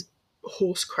 That is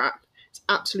horse crap. It's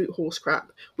absolute horse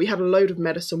crap. We had a load of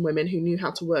medicine women who knew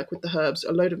how to work with the herbs,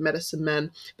 a load of medicine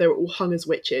men. They were all hung as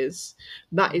witches.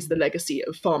 That is the legacy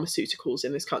of pharmaceuticals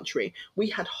in this country. We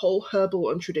had whole herbal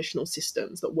and traditional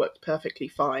systems that worked perfectly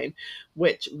fine,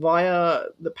 which via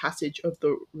the passage of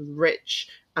the rich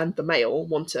and the male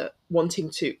wanting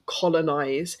to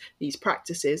colonize these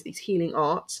practices, these healing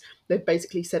arts, they've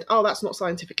basically said, oh, that's not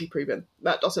scientifically proven.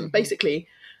 That doesn't, basically,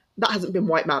 that hasn't been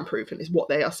white man proven, is what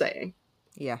they are saying.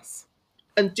 Yes.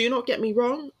 And do not get me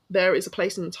wrong, there is a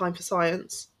place and a time for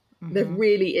science. Mm-hmm. There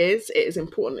really is. It is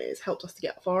important. It has helped us to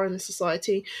get far in this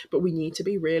society. But we need to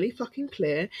be really fucking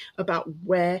clear about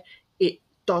where it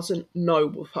doesn't know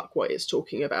the fuck what it's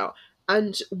talking about.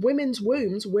 And women's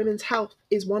wombs, women's health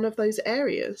is one of those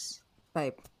areas.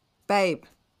 Babe.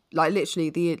 Like, literally,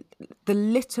 the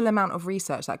little amount of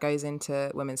research that goes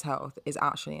into women's health is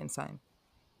actually insane.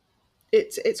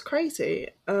 It's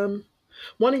crazy.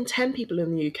 1 in 10 people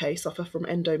in the UK suffer from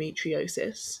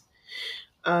endometriosis,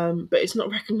 but it's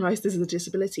not recognised as a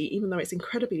disability, even though it's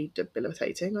incredibly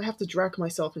debilitating. I have to drag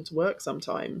myself into work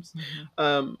sometimes,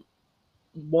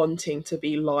 wanting to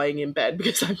be lying in bed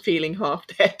because I'm feeling half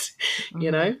dead, you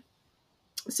know?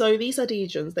 So these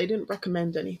adhesions, they didn't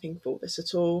recommend anything for this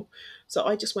at all. So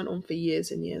I just went on for years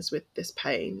and years with this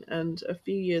pain. And a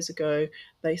few years ago,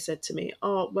 they said to me,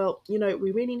 oh, well, you know,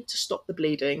 we really need to stop the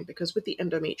bleeding because with the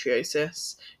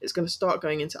endometriosis, it's going to start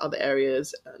going into other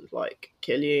areas and like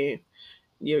kill you.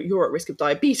 You're at risk of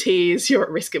diabetes, you're at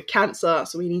risk of cancer.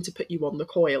 So we need to put you on the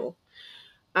coil.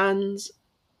 And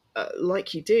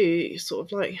like you do, you're sort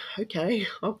of like, okay,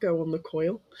 I'll go on the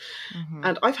coil.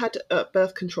 And I've had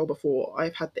birth control before.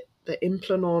 I've had the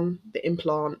implant,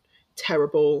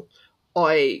 terrible.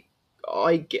 I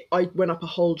went up a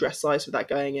whole dress size with that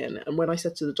going in. And when I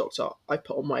said to the doctor, I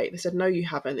put on weight, they said, no, you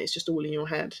haven't. It's just all in your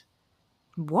head.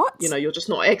 What? You know, you're just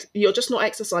not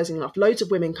exercising enough. Loads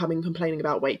of women come in complaining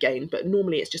about weight gain, but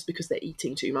normally it's just because they're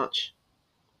eating too much.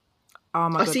 Oh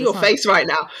my God, I see your face right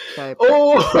now. Babe.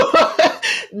 Oh,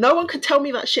 no one could tell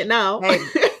me that shit now.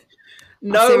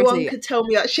 No one could tell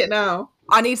me that shit now.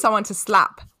 I need someone to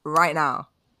slap right now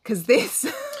because this.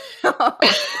 And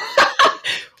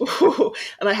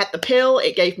I had the pill.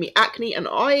 It gave me acne, and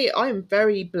I am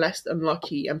very blessed and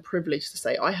lucky and privileged to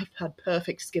say I have had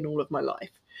perfect skin all of my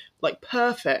life, like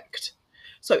perfect.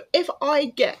 So if I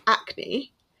get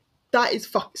acne, that is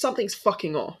something's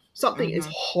fucking off. Something is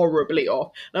horribly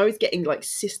off. And I was getting like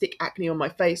cystic acne on my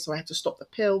face, so I had to stop the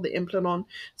pill, the implant on.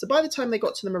 So by the time they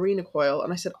got to the Mirena coil,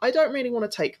 and I said, I don't really want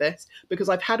to take this because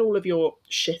I've had all of your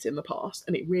shit in the past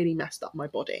and it really messed up my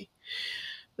body.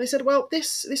 They said, well,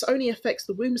 this only affects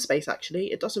the womb space,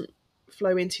 actually. It doesn't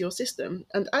flow into your system.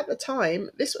 And at the time,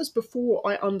 this was before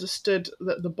I understood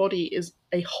that the body is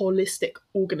a holistic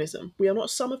organism. We are not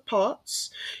sum of parts.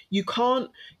 You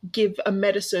can't give a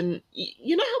medicine.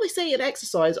 You know how they say in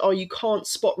exercise, oh, you can't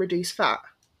spot reduce fat.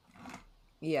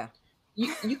 Yeah.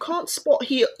 You can't spot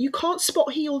heal. You can't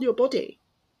spot heal your body.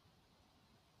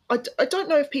 I don't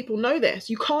know if people know this.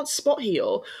 You can't spot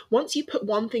heal. Once you put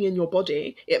one thing in your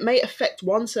body, it may affect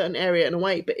one certain area in a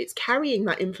way, but it's carrying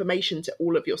that information to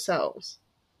all of your cells.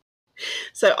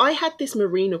 So I had this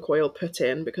Mirena coil put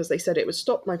in because they said it would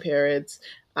stop my periods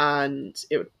and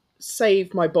it would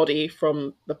save my body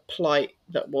from the plight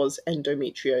that was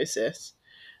endometriosis.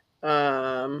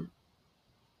 And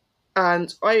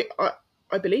I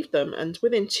believed them. And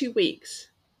within 2 weeks,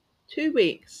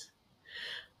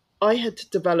 I had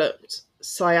developed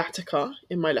sciatica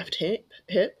in my left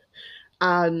hip,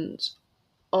 and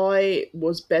I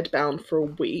was bedbound for a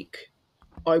week.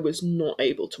 I was not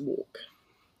able to walk,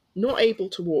 not able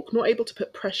to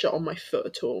put pressure on my foot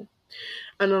at all.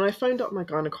 And then I phoned up my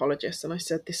gynecologist and I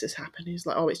said, this has happened. He's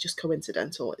like, oh, it's just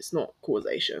coincidental. It's not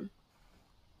causation.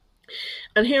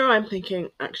 And here I am thinking,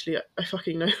 actually, I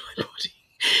fucking know my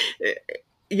body.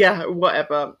 Yeah,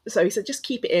 whatever. So he said, just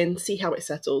keep it in, see how it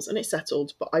settles. And it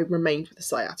settled, but I remained with the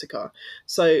sciatica.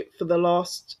 So for the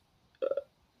last,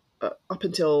 up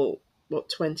until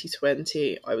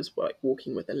 2020, I was like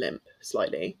walking with a limp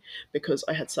slightly because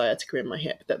I had sciatica in my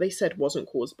hip that they said wasn't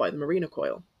caused by the Mirena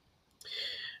coil.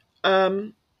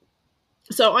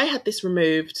 So I had this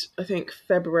removed, I think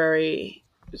February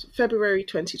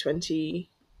 2020,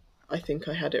 I think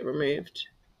I had it removed.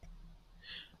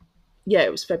 Yeah,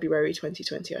 it was February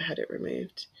 2020 I had it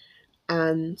removed.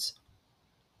 And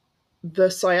the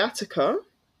sciatica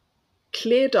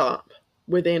cleared up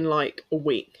within like a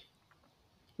week.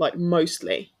 Like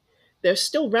mostly. There's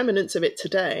still remnants of it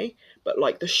today, but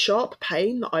like the sharp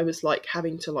pain that I was like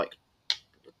having to like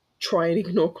try and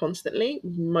ignore constantly,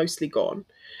 mostly gone.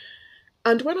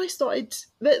 And when I started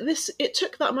this, it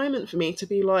took that moment for me to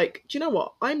be like, do you know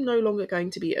what? I'm no longer going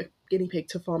to be a guinea pig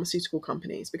to pharmaceutical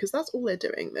companies because that's all they're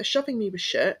doing. They're shoving me with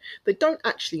shit. They don't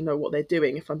actually know what they're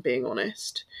doing, if I'm being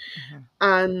honest.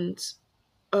 And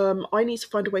I need to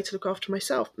find a way to look after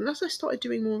myself. And as I started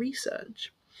doing more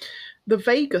research, the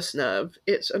vagus nerve,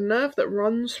 it's a nerve that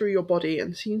runs through your body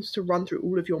and seems to run through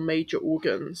all of your major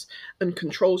organs and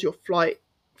controls your flight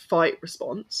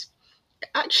response. It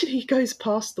actually goes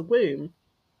past the womb.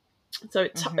 So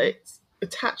it's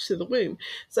attached to the womb.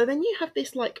 So then you have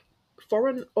this like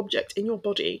foreign object in your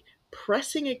body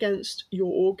pressing against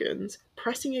your organs,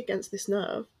 pressing against this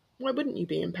nerve. Why wouldn't you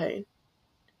be in pain?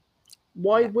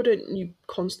 Why wouldn't you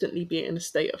constantly be in a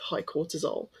state of high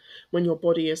cortisol when your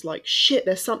body is like, shit,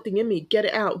 there's something in me, get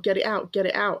it out, get it out, get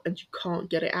it out, and you can't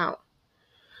get it out?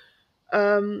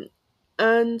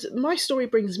 And my story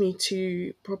brings me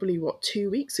to probably, 2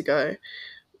 weeks ago,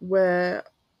 where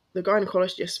the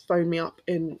gynecologist phoned me up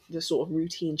in the sort of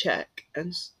routine check,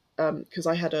 and because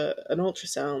I had an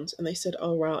ultrasound, and they said,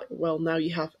 oh, right, well, now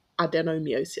you have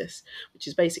adenomyosis, which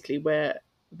is basically where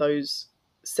those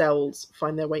cells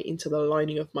find their way into the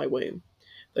lining of my womb,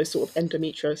 those sort of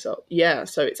endometrial cells. Yeah,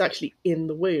 so it's actually in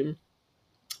the womb.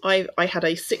 I had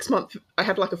a 6-month, I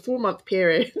had like a 4-month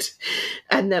period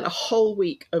and then a whole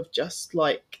week of just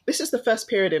like, this is the first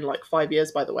period in like 5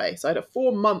 years, by the way. So I had a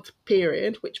 4-month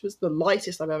period, which was the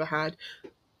lightest I've ever had,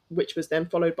 which was then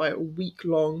followed by a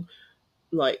week-long,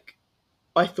 like,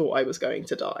 I thought I was going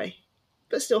to die,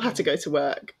 but still had to go to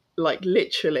work, like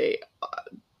literally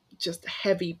just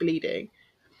heavy bleeding.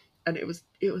 And it was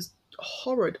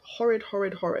horrid.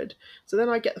 So then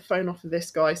I get the phone off of this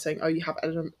guy saying, oh, you have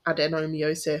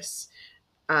adenomyosis,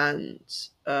 and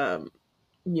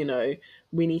you know,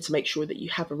 we need to make sure that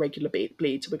you have a regular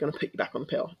bleed, so we're going to put you back on the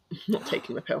pill. I'm not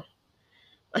taking the pill.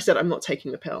 I said, I'm not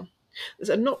taking the pill. I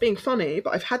said, I'm not being funny,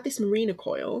 but I've had this Mirena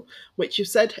coil, which you've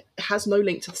said has no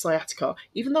link to the sciatica,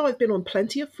 even though I've been on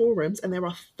plenty of forums and there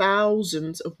are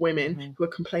thousands of women who are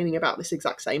complaining about this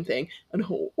exact same thing, and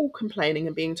who are all complaining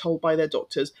and being told by their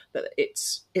doctors that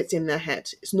it's in their head,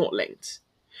 it's not linked.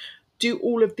 Do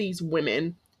all of these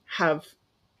women have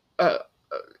are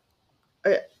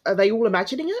they all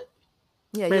imagining it?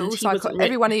 Yeah, you're all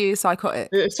every one of you is psychotic.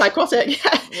 Psychotic,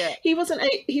 yeah. He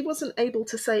wasn't able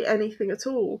to say anything at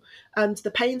all. And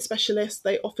the pain specialist,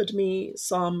 they offered me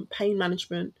some pain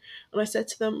management, and I said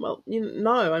to them, well,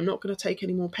 no, I'm not going to take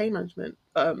any more pain management.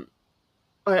 I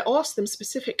asked them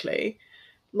specifically,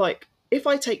 like, if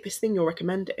I take this thing you're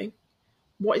recommending,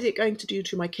 what is it going to do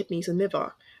to my kidneys and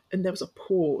liver? And there was a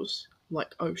pause,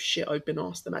 like, oh shit, I've been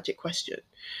asked the magic question.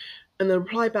 And the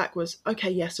reply back was, okay,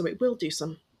 yeah, so it will do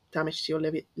some damage to your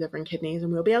liver and kidneys,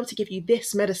 and we'll be able to give you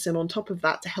this medicine on top of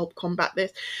that to help combat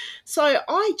this. So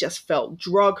I just felt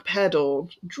drug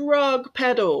peddled,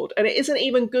 and it isn't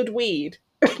even good weed.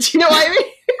 Do you know what I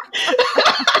mean?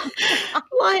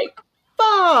 Like,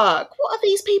 fuck, what are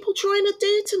these people trying to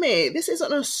do to me? This is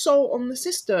an assault on the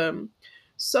system.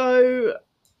 So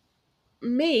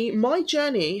my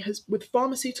journey has with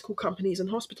pharmaceutical companies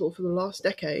and hospital for the last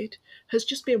decade has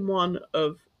just been one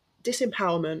of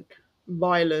disempowerment,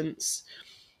 violence,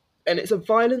 and it's a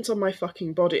violence on my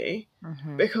fucking body,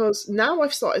 because now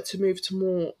I've started to move to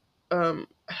more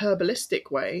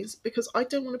herbalistic ways, because I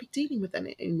don't want to be dealing with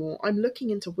any anymore. I'm looking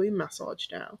into womb massage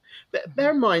now. But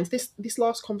bear in mind, this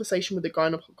last conversation with the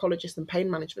gynecologist and pain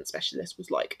management specialist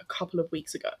was like a couple of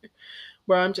weeks ago,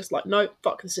 where I'm just like, no,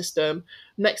 fuck the system.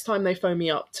 Next time they phone me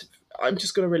up, I'm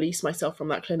just going to release myself from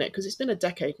that clinic, because it's been a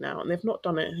decade now and they've not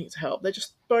done anything to help. They're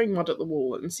just throwing mud at the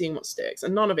wall and seeing what sticks,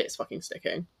 and none of it's fucking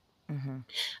sticking.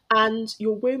 And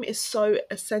your womb is so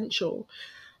essential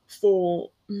for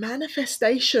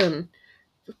manifestation,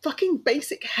 for fucking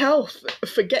basic health,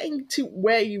 for getting to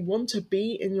where you want to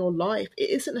be in your life. It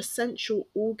is an essential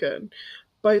organ,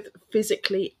 both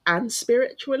physically and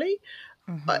spiritually.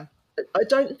 I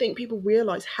don't think people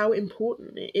realize how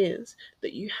important it is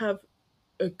that you have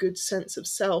a good sense of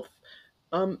self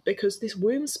because this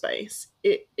womb space,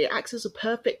 it acts as a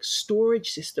perfect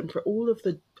storage system for all of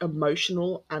the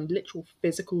emotional and literal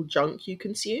physical junk you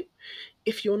consume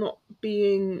if you're not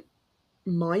being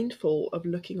mindful of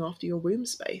looking after your womb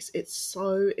space. It's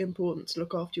so important to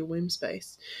look after your womb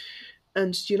space.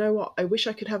 And you know what? I wish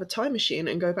I could have a time machine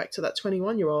and go back to that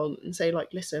 21-year-old and say,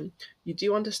 like, listen, you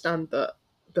do understand that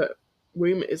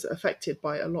womb is affected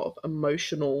by a lot of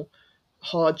emotional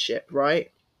hardship,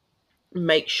 right?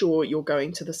 Make sure you're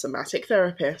going to the somatic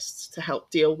therapists to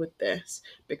help deal with this,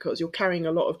 because you're carrying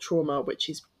a lot of trauma which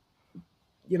is,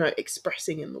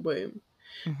 expressing in the womb.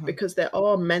 Mm-hmm. Because there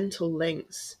are mental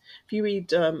links. If you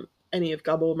read any of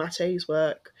Gabor Mate's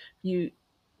work, you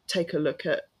take a look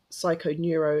at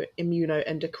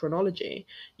psychoneuroimmunoendocrinology,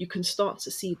 you can start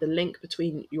to see the link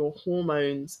between your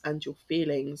hormones and your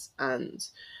feelings and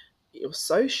your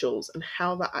socials, and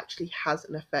how that actually has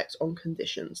an effect on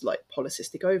conditions like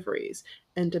polycystic ovaries,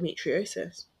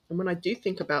 endometriosis. And when I do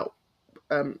think about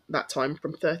that time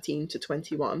from 13 to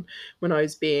 21, when I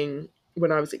was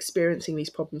experiencing these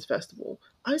problems, first of all,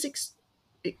 I was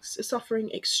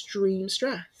suffering extreme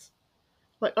stress.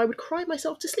 Like, I would cry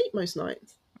myself to sleep most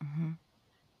nights. Mm-hmm.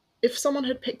 If someone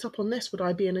had picked up on this, would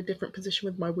I be in a different position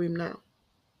with my womb now?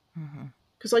 Mm-hmm.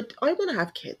 Because I want to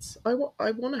have kids. I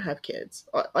want to have kids.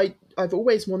 I've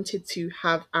always wanted to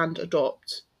have and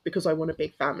adopt because I want a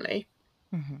big family.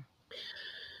 Mm-hmm.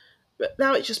 But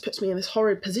now it just puts me in this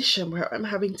horrid position where I'm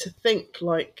having to think,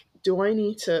 like, do I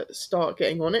need to start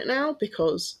getting on it now?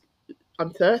 Because I'm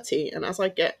 30, and as I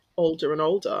get older and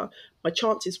older, my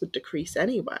chances would decrease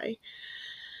anyway.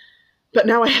 But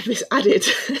now I have this added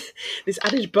this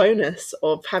added bonus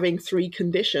of having 3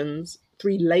 conditions,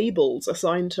 3 labels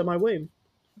assigned to my womb.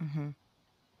 Mm-hmm.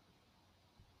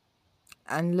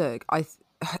 And look,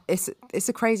 it's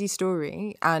a crazy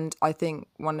story, and I think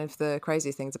one of the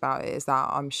craziest things about it is that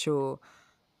I'm sure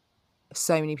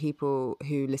so many people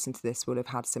who listen to this will have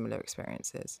had similar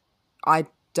experiences. I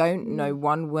don't know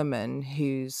one woman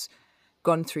who's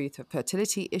gone through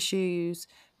fertility issues,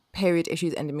 period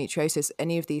issues, endometriosis,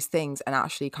 any of these things, and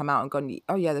actually come out and gone,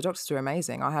 oh yeah, the doctors were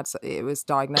amazing. It was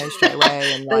diagnosed straight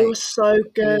away, and they were so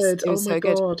good. It was oh my so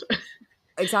god. good.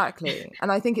 Exactly. And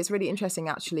I think it's really interesting,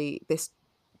 actually, this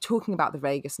talking about the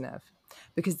vagus nerve,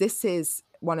 because this is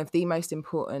one of the most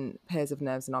important pairs of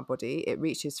nerves in our body. It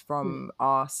reaches from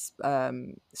our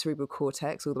cerebral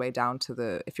cortex all the way down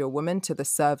to if you're a woman, to the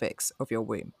cervix of your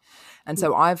womb. And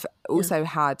so I've also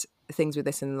had things with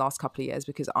this in the last couple of years,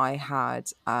 because I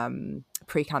had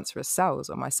precancerous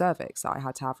cells on my cervix that I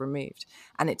had to have removed.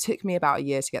 And it took me about a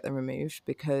year to get them removed,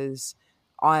 because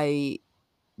I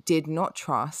did not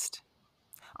trust.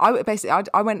 I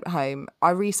went home,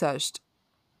 I researched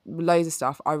loads of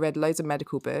stuff. I read loads of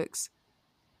medical books,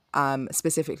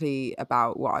 specifically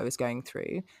about what I was going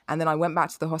through. And then I went back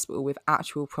to the hospital with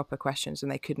actual proper questions,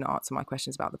 and they couldn't answer my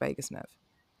questions about the vagus nerve.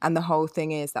 And the whole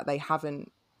thing is that they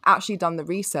haven't actually done the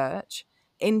research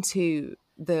into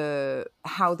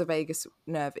how the vagus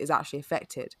nerve is actually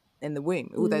affected in the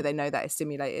womb, although they know that it's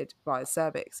stimulated by the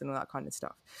cervix and all that kind of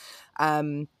stuff.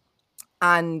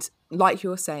 And like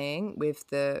you're saying with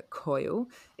the coil,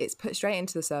 it's put straight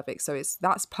into the cervix. So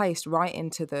that's placed right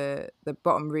into the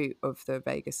bottom root of the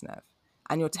vagus nerve.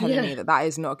 And you're telling me that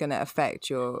is not going to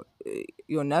affect your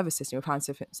nervous system, your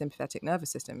parasympathetic nervous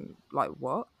system. Like,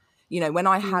 what? When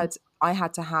I had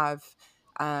to have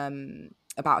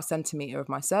about a centimetre of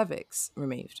my cervix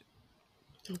removed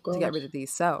to get rid of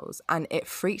these cells. And it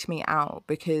freaked me out,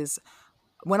 because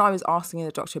when I was asking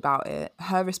the doctor about it,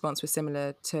 her response was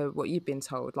similar to what you've been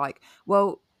told. Like,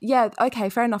 well, yeah, okay,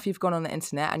 fair enough, you've gone on the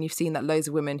internet and you've seen that loads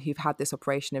of women who've had this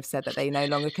operation have said that they no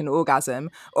longer can orgasm,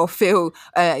 or feel,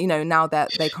 now that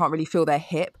they can't really feel their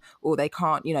hip, or they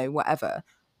can't, whatever.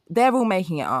 They're all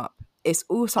making it up. It's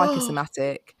all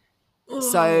psychosomatic.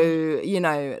 So,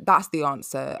 that's the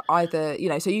answer. Either,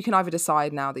 so you can either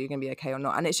decide now that you're going to be okay or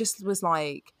not. And it just was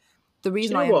like, the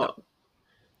reason I ended up...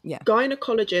 Yeah.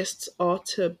 Gynecologists are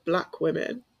to black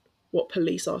women what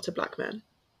police are to black men.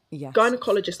 Yes.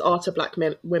 Gynecologists are to black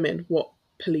women what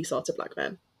police are to black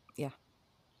men. Yeah.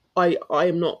 I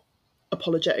am not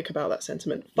apologetic about that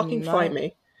sentiment. Fucking fight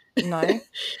me. No.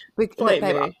 Fight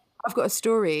me. I've got a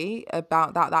story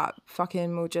about that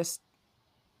fucking will just...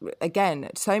 Again,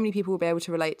 so many people will be able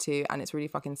to relate to, and it's really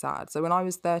fucking sad. So when I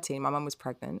was 13, my mum was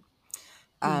pregnant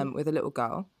with a little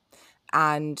girl.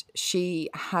 And she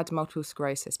had multiple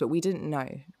sclerosis, but we didn't know,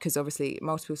 because obviously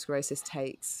multiple sclerosis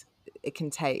can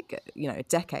take a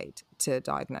decade to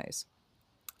diagnose.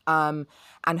 And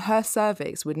her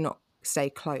cervix would not stay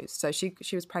closed. So she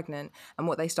was pregnant, and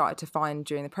what they started to find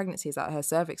during the pregnancy is that her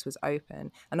cervix was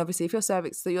open. And obviously if your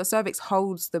cervix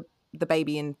holds the the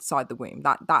baby inside the womb.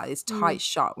 That is tight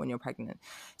shut when you're pregnant.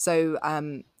 So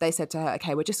they said to her,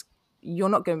 okay,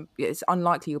 it's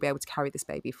unlikely you'll be able to carry this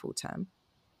baby full term.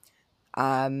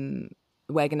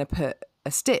 We're going to put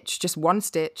a stitch, just one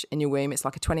stitch in your womb. It's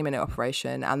like a 20-minute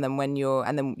operation, and then you'll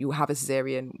have a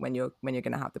cesarean when you're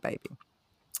going to have the baby.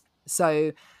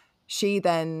 So she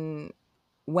then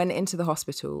went into the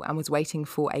hospital and was waiting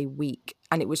for a week,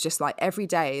 and it was just like every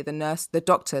day the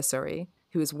doctor,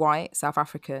 who was white, South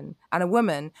African, and a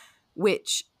woman,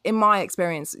 which in my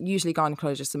experience, usually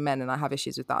gynecologists are men, and I have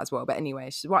issues with that as well. But anyway,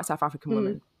 she's a white South African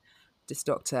woman, this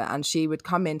doctor, and she would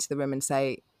come into the room and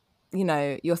say, you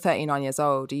know, you're 39 years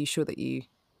old. Are you sure that you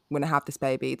want to have this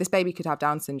baby? This baby could have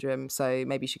Down syndrome, so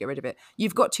maybe you should get rid of it.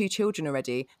 You've got 2 children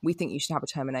already. We think you should have a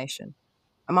termination.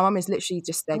 And my mum is literally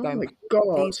just there going,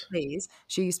 please.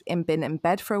 She's been in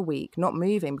bed for a week, not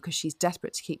moving, because she's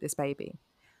desperate to keep this baby.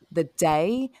 The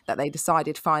day that they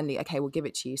decided finally, okay, we'll give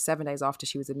it to you, 7 days after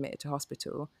she was admitted to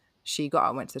hospital, she got up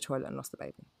and went to the toilet and lost the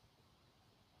baby.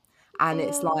 And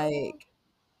it's like,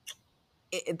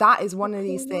 that is one of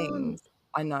these things,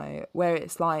 I know, where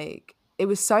it's like, it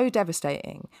was so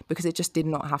devastating because it just did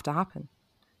not have to happen.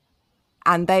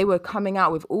 And they were coming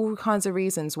out with all kinds of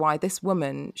reasons why this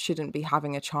woman shouldn't be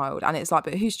having a child. And it's like,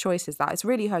 but whose choice is that? It's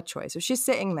really her choice. If she's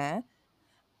sitting there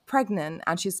pregnant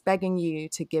and she's begging you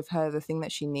to give her the thing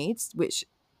that she needs, which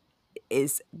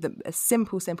is a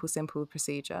simple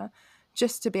procedure,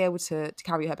 just to be able to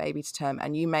carry her baby to term,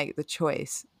 and you make the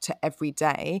choice to every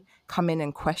day come in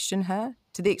and question her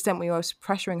to the extent where you're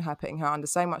pressuring her, putting her under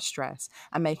so much stress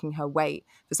and making her wait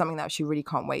for something that she really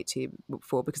can't wait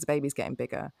for because the baby's getting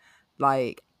bigger.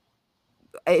 Like,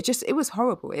 it was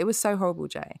horrible. It was so horrible,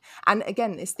 Jay. And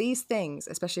again, it's these things,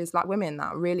 especially as Black women,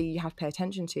 that really you have to pay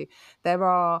attention to. There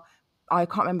are, I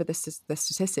can't remember the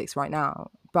statistics right now,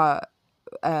 but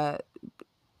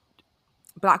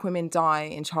Black women die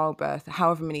in childbirth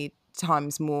however many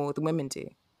times more than women do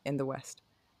in the West.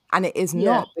 And it is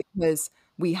not because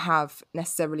we have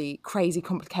necessarily crazy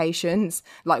complications,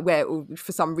 like where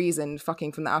for some reason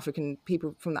fucking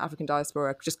people from the African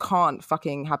diaspora just can't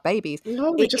fucking have babies.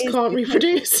 No, we just can't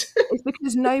reproduce. It's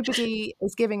because nobody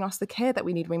is giving us the care that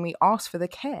we need when we ask for the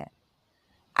care.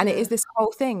 And it is this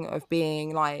whole thing of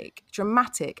being like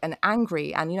dramatic and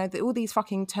angry, and you know, all these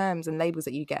fucking terms and labels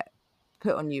that you get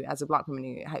put on you as a Black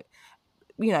woman,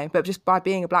 you know, but just by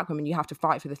being a Black woman, you have to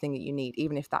fight for the thing that you need,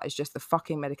 even if that is just the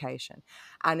fucking medication.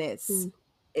 And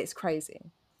it's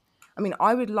crazy. I mean,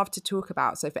 I would love to talk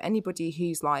about, so for anybody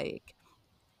who's like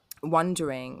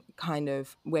wondering kind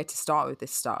of where to start with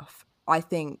this stuff, I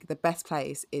think the best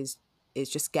place is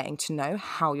just getting to know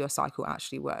how your cycle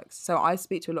actually works. So I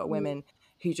speak to a lot of women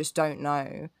who just don't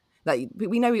know. Like,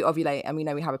 we know we ovulate and we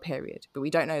know we have a period, but we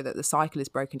don't know that the cycle is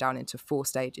broken down into 4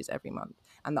 stages every month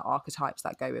and the archetypes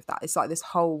that go with that. It's like this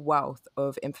whole wealth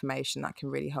of information that can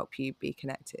really help you be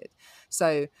connected.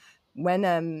 So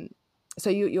when so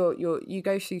you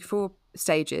go through 4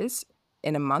 stages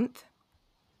in a month,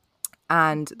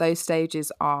 and those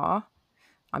stages are,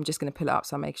 I'm just going to pull it up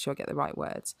so I make sure I get the right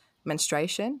words.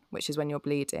 Menstruation, which is when you're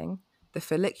bleeding. The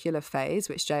follicular phase,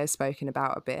 which Jay has spoken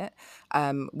about a bit,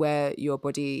 where your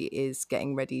body is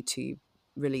getting ready to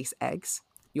release eggs.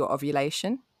 Your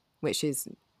ovulation, which is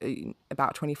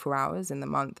about 24 hours in the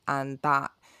month, and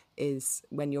that is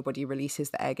when your body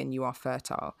releases the egg and you are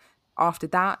fertile. After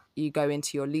that, you go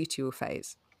into your luteal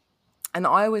phase. And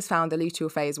I always found the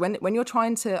luteal phase, when you're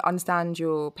trying to understand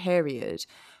your period,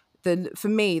 for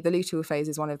me, the luteal phase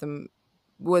was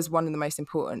one of the most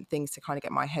important things to kind of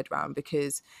get my head around,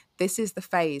 because this is the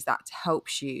phase that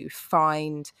helps you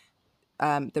find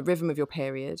the rhythm of your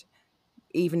period,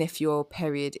 even if your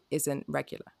period isn't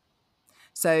regular.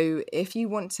 So if you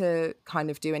want to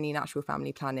kind of do any natural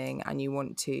family planning and you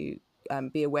want to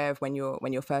be aware of when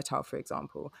you're fertile, for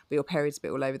example, but your period's a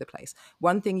bit all over the place,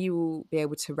 one thing you will be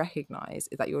able to recognize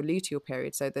is that your luteal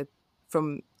period, so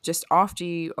from just after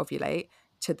you ovulate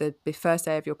to the first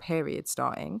day of your period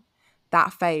starting,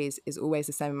 that phase is always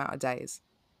the same amount of days.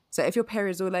 So if your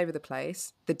period's all over the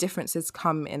place, the differences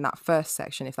come in that first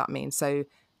section, if that means. So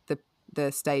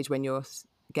the stage when you're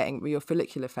getting your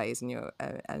follicular phase and your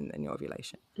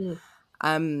ovulation.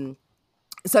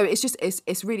 So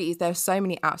it's really, there's so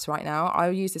many apps right now. I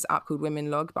use this app called Women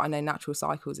Log, but I know Natural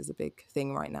Cycles is a big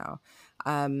thing right now.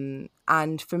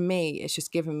 And for me, it's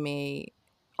just given me,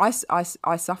 I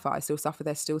suffer. I still suffer.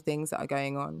 There's still things that are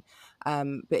going on.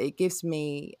 But it gives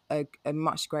me a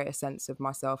much greater sense of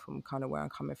myself and kind of where I'm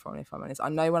coming from, if I'm honest. I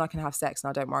know when I can have sex and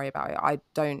I don't worry about it. I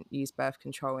don't use birth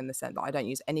control in the sense that I don't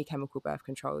use any chemical birth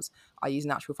controls. I use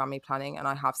natural family planning, and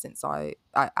I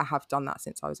have done that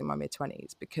since I was in my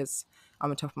mid-20s, because I'm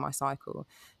on top of my cycle.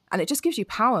 And it just gives you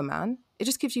power, man. It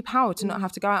just gives you power to not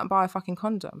have to go out and buy a fucking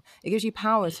condom. It gives you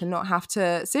power to not have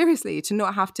to, seriously, to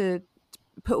not have to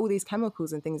put all these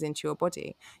chemicals and things into your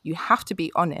body. You have to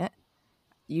be on it.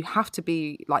 You have to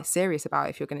be like serious about it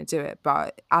if you're going to do it.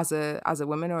 But as a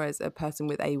woman or as a person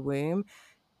with a womb,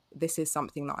 this is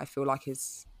something that I feel like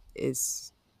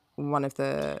is one of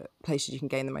the places you can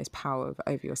gain the most power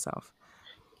over yourself.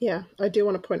 Yeah, I do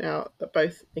want to point out that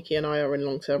both Nikki and I are in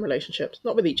long-term relationships,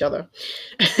 not with each other.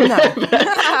 No.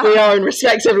 But we are in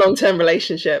respective long-term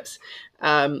relationships,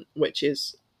 which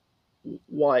is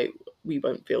why we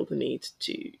won't feel the need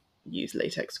to use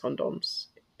latex condoms.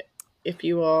 If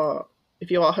you are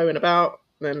hoeing about,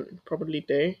 then probably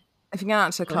do. If you're going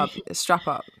out to a club, strap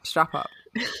up.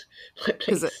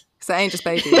 Because it ain't just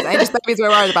babies. It ain't just babies we're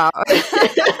worried about.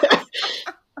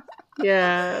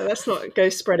 Yeah, let's not go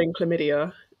spreading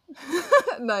chlamydia.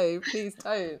 No, please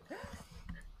don't.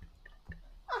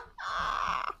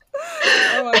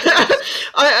 Oh my gosh.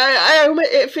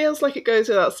 It feels like it goes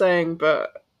without saying,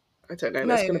 but I don't know.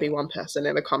 There's going to be one person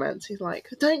in the comments who's like,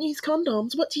 "Don't use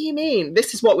condoms. What do you mean?"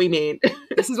 This is what we mean.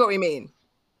 This is what we mean.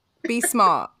 Be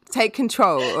smart. Take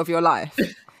control of your life.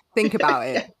 Think about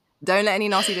it. Don't let any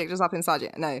nasty dick just up inside you.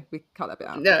 No, we cut that bit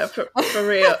out. Yeah, for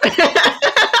real.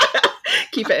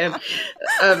 Keep it in.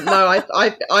 No,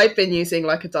 I've been using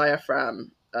like a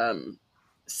diaphragm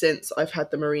since I've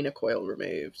had the Marina coil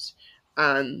removed,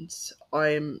 and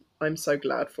I'm so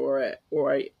glad for it.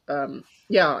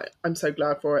 I'm so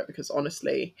glad for it because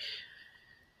honestly,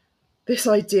 this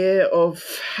idea of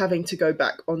having to go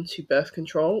back onto birth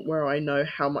control, where I know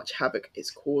how much havoc it's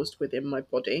caused within my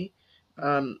body,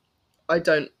 I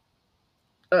don't.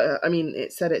 I mean,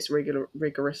 it said it's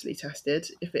rigorously tested.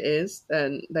 If it is,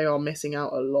 then they are missing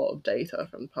out a lot of data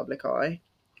from the public eye,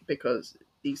 because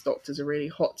these doctors are really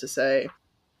hot to say,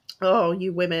 "Oh,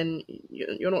 you women,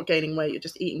 you're not gaining weight. You're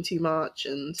just eating too much,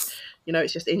 and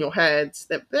it's just in your heads."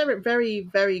 They're very,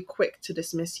 very quick to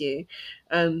dismiss you,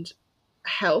 and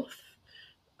health.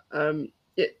 I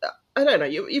don't know.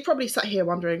 You probably sat here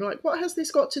wondering, like, what has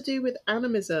this got to do with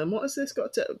animism? What has this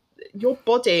got to your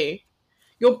body?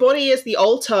 Your body is the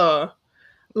altar.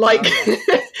 Like,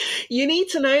 you need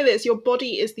to know this. Your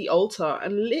body is the altar.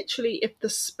 And literally, if the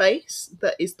space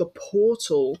that is the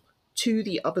portal to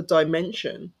the other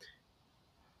dimension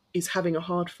is having a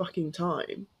hard fucking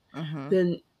time,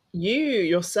 then you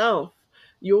yourself,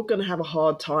 you're going to have a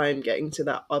hard time getting to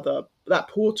that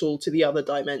portal to the other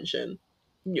dimension.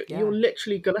 You're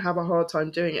literally going to have a hard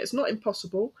time doing it. It's not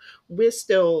impossible. We're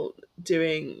still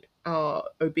doing our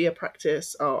Obeah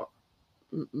practice, our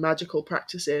magical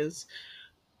practices,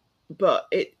 but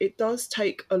it does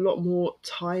take a lot more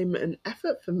time and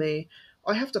effort for me.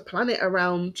 I have to plan it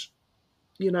around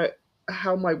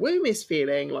how my womb is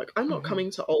feeling. Like, I'm not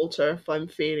coming to alter if I'm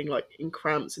feeling like in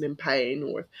cramps and in pain,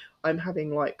 or if I'm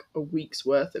having like a week's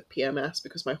worth of PMS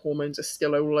because my hormones are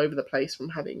still all over the place from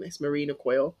having this Marina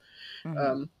coil,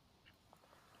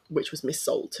 which was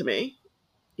missold to me.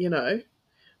 It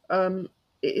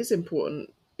is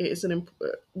important. It is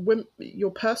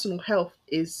your personal health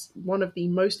is one of the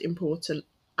most important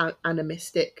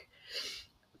animistic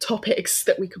topics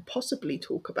that we could possibly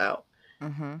talk about.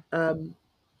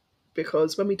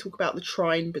 Because when we talk about the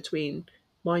trine between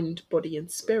mind, body,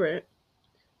 and spirit,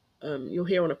 you'll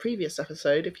hear on a previous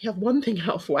episode, if you have one thing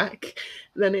out of whack,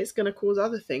 then it's going to cause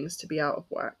other things to be out of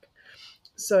whack.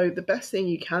 So the best thing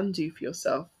you can do for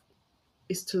yourself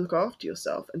is to look after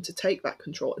yourself and to take that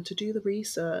control and to do the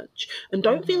research. And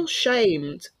don't feel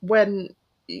shamed when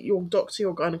your doctor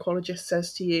or gynecologist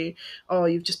says to you, "Oh,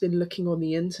 you've just been looking on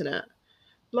the internet."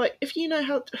 Like, if you know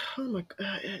how... Oh my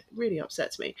God, it really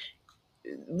upsets me.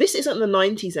 This isn't the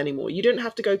 90s anymore. You don't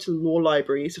have to go to law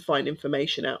libraries to find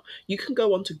information out. You can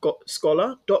go on to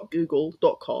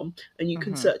scholar.google.com and you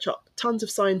can search up tons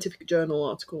of scientific journal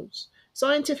articles.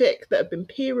 Scientific, that have been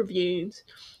peer-reviewed,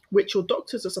 which your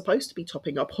doctors are supposed to be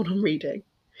topping up on and reading.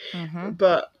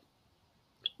 But,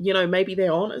 maybe they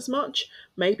aren't as much.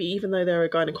 Maybe even though they're a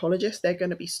gynecologist, they're going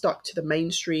to be stuck to the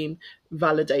mainstream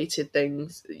validated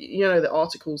things, the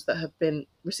articles that have been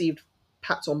received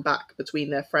pats on back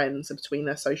between their friends and between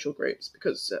their social groups.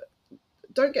 Because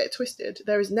don't get it twisted,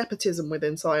 there is nepotism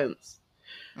within science.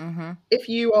 If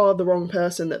you are the wrong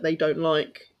person that they don't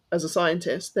like as a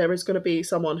scientist, there is going to be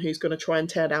someone who's going to try and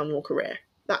tear down your career.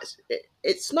 That's it.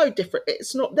 It's no different.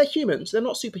 It's not. They're humans. They're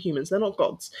not superhumans. They're not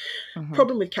gods.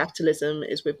 Problem with capitalism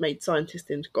is we've made scientists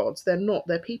into gods. They're not.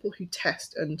 They're people who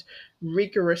test and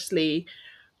rigorously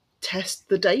test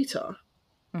the data.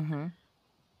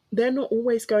 They're not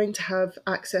always going to have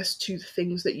access to the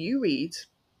things that you read.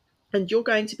 and you're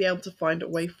going to be able to find a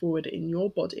way forward in your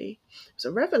body. It's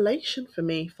a revelation for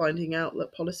me finding out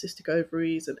that polycystic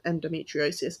ovaries and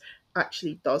endometriosis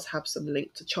actually does have some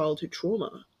link to childhood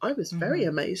trauma. I was very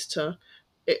amazed to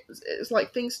it's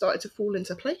like things started to fall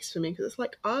into place for me, because it's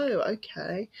like, oh,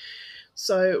 okay.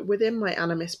 So within my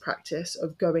animist practice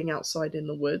of going outside in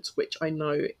the woods, which I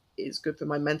know is good for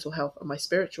my mental health and my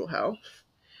spiritual health,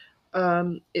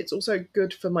 it's also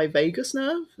good for my vagus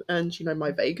nerve. And, you know,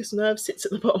 my vagus nerve sits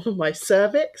at the bottom of my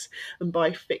cervix. And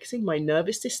by fixing my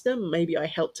nervous system, maybe I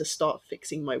help to start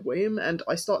fixing my womb. And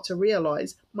I start to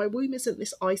realize my womb isn't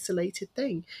this isolated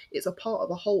thing. It's a part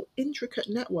of a whole intricate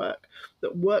network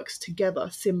that works together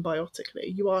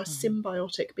symbiotically. You are a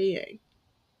symbiotic being.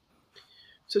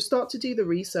 So start to do the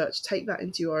research, take that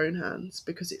into your own hands,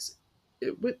 because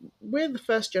we're the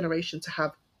first generation to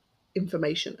have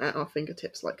information at our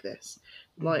fingertips like this.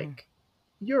 Like,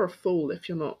 you're a fool if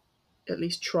you're not at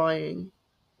least trying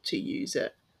to use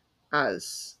it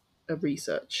as a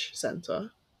research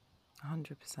center.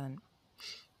 100%. And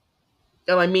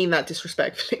I mean that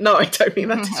disrespectfully. No, I don't mean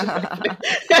that disrespectfully.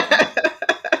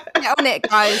 Get on it,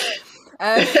 guys.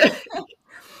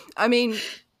 I mean,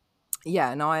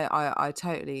 yeah, no, I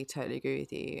totally agree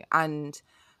with you. And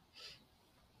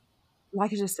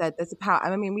like I just said, there's a power.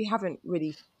 I mean, we haven't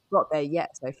really got there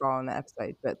yet so far on the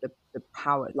episode, but the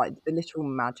power, like the literal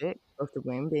magic of the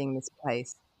womb being this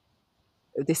place,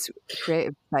 this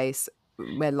creative place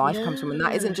where life comes from. And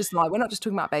that isn't just like, we're not just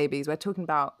talking about babies, we're talking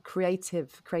about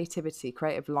creativity,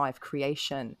 creative life,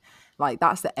 creation. Like,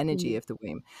 that's the energy of the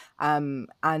womb.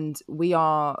 And we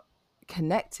are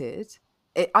connected.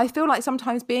 I feel like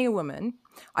sometimes being a woman,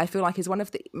 I feel like is one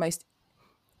of the most,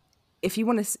 if you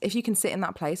can sit in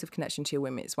that place of connection to your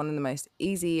womb, it's one of the most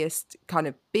easiest kind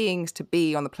of beings to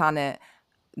be on the planet,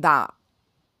 that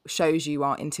shows you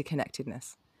our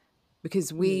interconnectedness,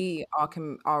 because we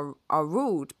are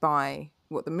ruled by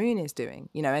what the moon is doing,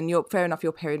 you know. And fair enough,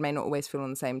 your period may not always feel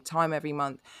on the same time every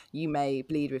month. You may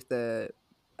bleed with the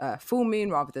full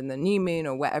moon rather than the new moon,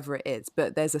 or whatever it is,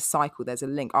 but there's a cycle, there's a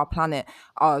link. Our planet,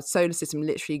 our solar system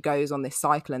literally goes on this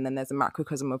cycle, and then there's a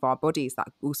macrocosm of our bodies that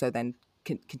also then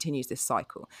continues this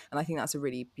cycle. And I think that's a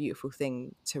really beautiful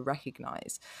thing to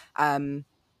recognize.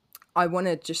 I want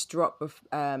to just drop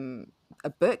a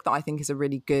book that I think is a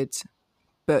really good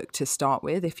book to start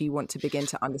with if you want to begin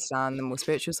to understand the more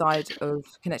spiritual side of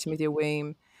connecting with your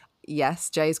womb. Yes,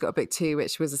 Jay's got a book too,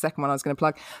 which was the second one I was going to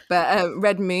plug, but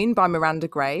Red Moon by Miranda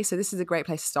Gray. So this is a great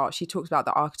place to start. She talks about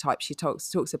the archetypes. She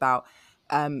talks about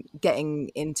getting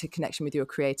into connection with your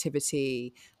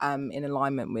creativity, in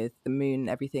alignment with the moon,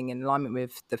 everything in alignment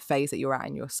with the phase that you're at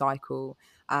in your cycle,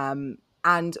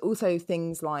 and also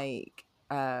things like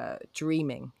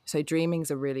dreaming. So dreaming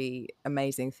is a really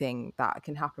amazing thing that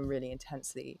can happen really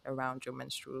intensely around your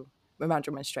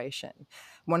menstruation.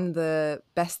 One of the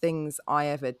best things I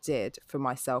ever did for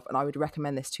myself, and I would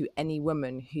recommend this to any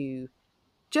woman who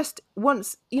just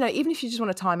wants, you know, even if you just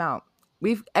want to time out,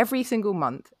 every single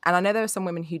month, and I know there are some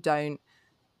women who don't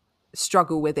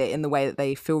struggle with it in the way that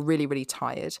they feel really, really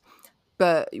tired,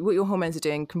 but what your hormones are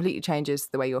doing completely changes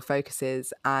the way your focus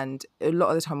is. And a lot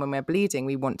of the time when we're bleeding,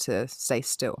 we want to stay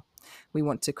still. We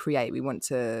want to create. We want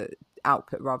to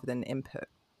output rather than input.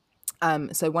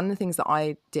 So one of the things that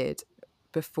I did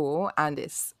before, and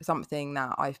it's something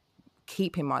that I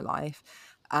keep in my life,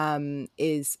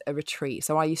 is a retreat.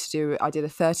 So I did a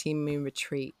 13 moon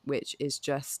retreat, which is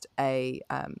just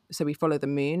so we follow the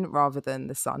moon rather than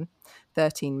the sun,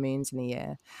 13 moons in a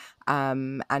year.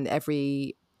 And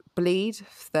every bleed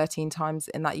 13 times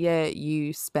in that year,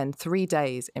 you spend 3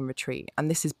 days in retreat. And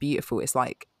this is beautiful. It's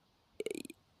like,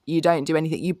 you don't do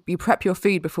anything. You prep your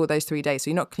food before those 3 days. So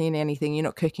you're not cleaning anything. You're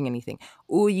not cooking anything.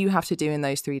 All you have to do in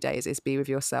those 3 days is be with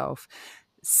yourself,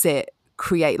 sit,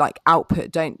 create, like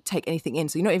output. Don't take anything in.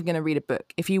 So you're not even going to read a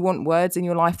book. If you want words in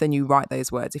your life, then you write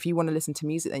those words. If you want to listen to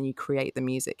music, then you create the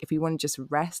music. If you want to just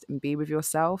rest and be with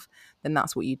yourself, then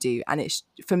that's what you do. And it's,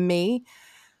 for me,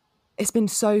 it's been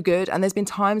so good. And there's been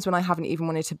times when I haven't even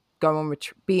wanted to go on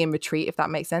be in retreat, if that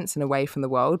makes sense, and away from the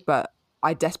world, but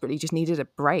I desperately just needed a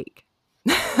break.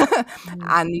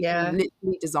 And you can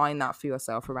literally design that for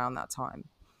yourself around that time.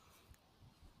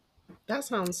 That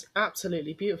sounds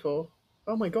absolutely beautiful.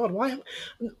 Oh my God, why?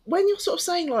 When you're sort of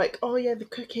saying like, oh yeah, the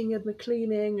cooking and the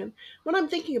cleaning, and when I'm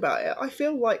thinking about it, I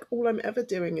feel like all I'm ever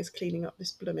doing is cleaning up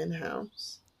this blooming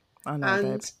house. I know,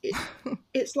 and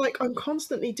it's like I'm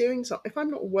constantly doing something. If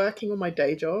I'm not working on my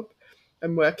day job,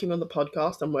 I'm working on the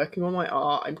podcast, I'm working on my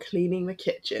art, I'm cleaning the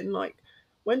kitchen. Like,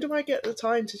 when do I get the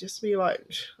time to just be like,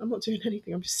 I'm not doing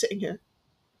anything, I'm just sitting here?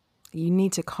 You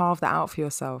need to carve that out for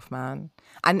yourself, man.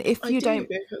 And if you don't,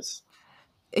 because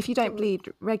if you don't bleed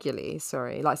regularly,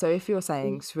 sorry, like, so if you're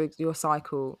saying for your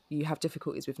cycle, you have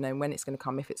difficulties with knowing when it's going to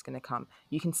come, if it's going to come,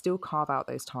 you can still carve out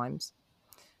those times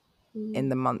in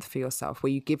the month for yourself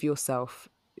where you give yourself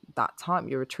that time,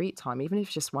 your retreat time, even if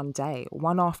it's just one day,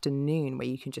 one afternoon where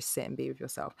you can just sit and be with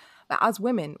yourself. But as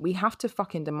women, we have to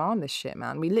fucking demand this shit,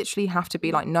 man. We literally have to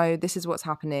be like, no, this is what's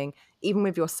happening. Even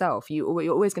with yourself, you're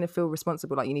always going to feel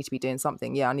responsible, like you need to be doing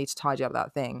something. Yeah, I need to tidy up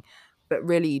that thing. But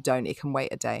really you don't. It can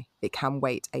wait a day. It can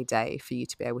wait a day for you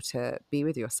to be able to be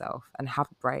with yourself and have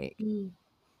a break.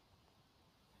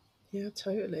 Yeah,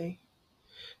 totally.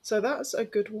 So that's a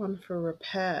good one for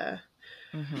repair.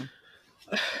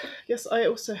 Yes, I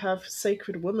also have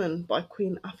Sacred Woman by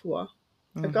Queen Afua,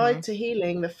 a guide to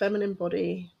healing the feminine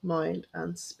body, mind,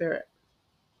 and spirit.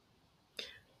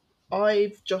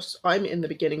 I'm in the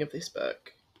beginning of this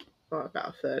book, about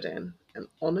a third in, and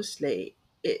honestly,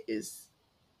 it's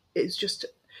just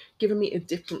given me a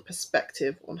different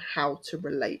perspective on how to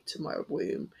relate to my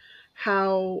womb,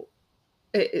 how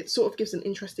it sort of gives an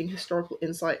interesting historical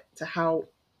insight to how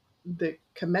the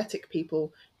Kemetic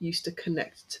people used to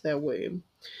connect to their womb.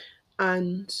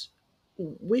 And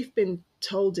we've been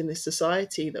told in this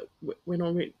society that we're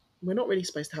not really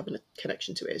supposed to have a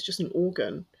connection to it. It's just an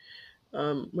organ.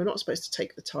 We're not supposed to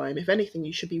take the time. If anything,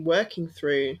 you should be working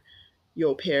through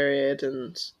your period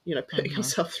and, putting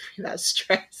yourself through that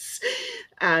stress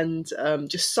and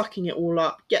just sucking it all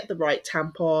up, get the right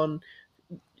tampon,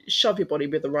 shove your body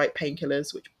with the right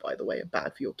painkillers, which, by the way, are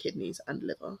bad for your kidneys and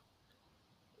liver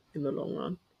in the long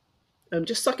run.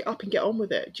 Just suck it up and get on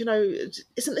with it.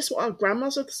 Isn't this what our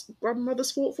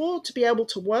grandmothers fought for? To be able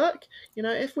to work?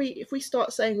 If we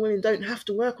start saying women don't have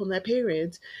to work on their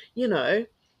periods, we're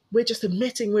just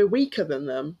admitting we're weaker than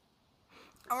them.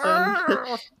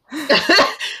 I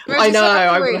know,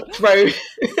 I'm going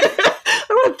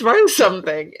to throw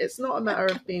something. It's not a matter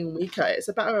of being weaker. It's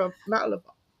about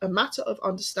a matter of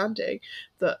understanding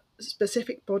that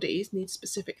specific bodies need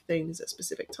specific things at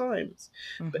specific times.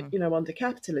 But, under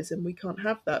capitalism, we can't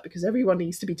have that because everyone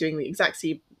needs to be doing the exact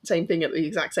same thing at the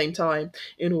exact same time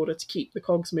in order to keep the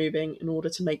cogs moving, in order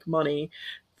to make money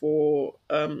for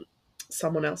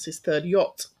someone else's third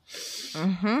yacht.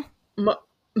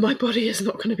 My body is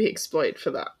not going to be exploited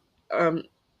for that.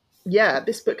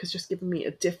 This book has just given me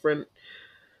a different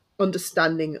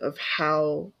understanding of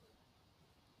how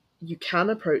you can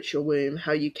approach your womb,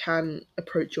 how you can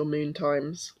approach your moon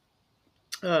times.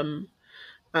 And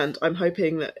I'm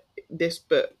hoping that this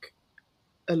book,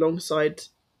 alongside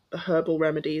the herbal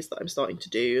remedies that I'm starting to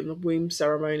do and the womb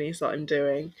ceremonies that I'm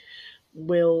doing,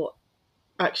 will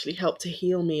actually help to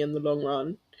heal me in the long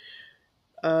run.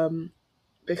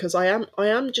 Because I'm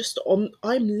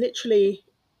literally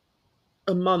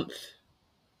a month.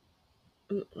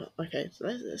 Okay, so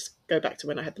let's go back to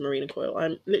when I had the Mirena coil.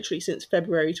 I'm literally since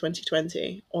February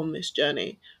 2020 on this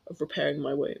journey of repairing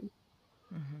my womb.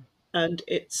 And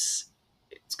it's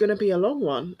going to be a long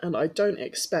one, and I don't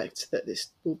expect that this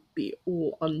will be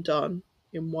all undone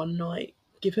in one night,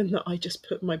 given that I just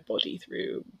put my body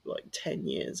through like 10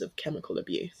 years of chemical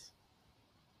abuse.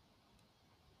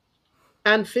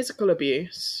 And physical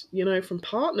abuse, from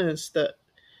partners that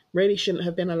really shouldn't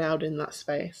have been allowed in that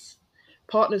space.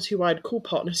 Partners who I'd call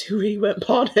partners who really weren't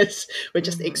partners, were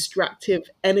just extractive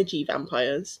energy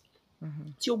vampires.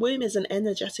 So your womb is an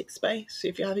energetic space.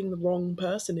 If you're having the wrong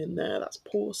person in there, that's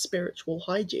poor spiritual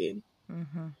hygiene.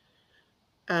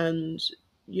 And,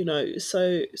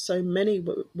 so many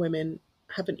women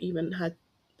haven't even had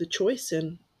the choice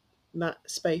in that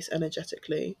space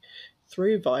energetically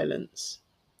through violence,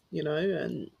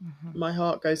 and my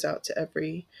heart goes out to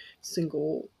every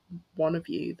single one of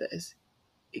you that has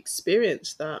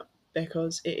experienced that,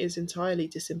 because it is entirely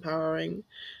disempowering,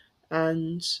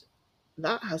 and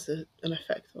that has an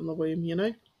effect on the womb.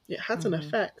 It has an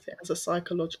effect. It has a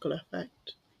psychological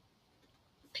effect.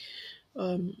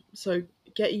 So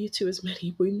get you to as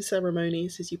many womb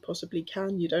ceremonies as you possibly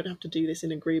can. You don't have to do this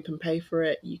in a group and pay for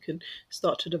it. You can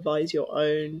start to devise your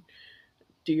own,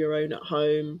 do your own at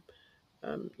home.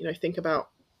 Think about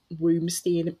womb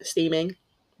steaming.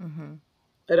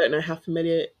 I don't know how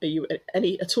familiar are you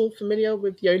at all familiar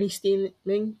with yoni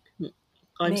steaming?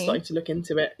 I'm starting to look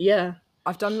into it. Yeah.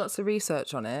 I've done lots of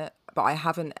research on it, but I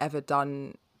haven't ever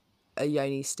done a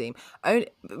yoni steam.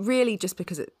 Really just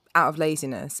because it's out of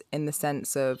laziness, in the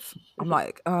sense of I'm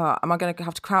like, am I going to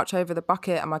have to crouch over the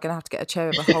bucket? Am I going to have to get a chair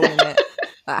with a hole in it?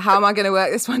 How am I going to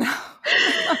work this one out?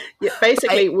 Yeah,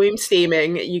 basically, womb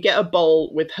steaming, you get a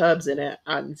bowl with herbs in it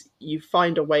and you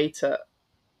find a way to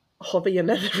hover your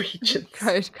nether regions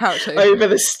crouch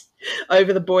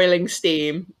over the boiling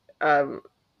steam.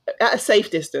 at a safe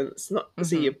distance, not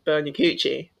so you burn your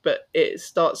coochie, but it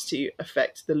starts to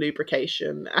affect the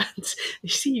lubrication, and you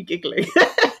see you giggling.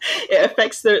 It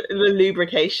affects the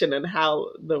lubrication and how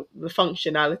the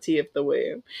functionality of the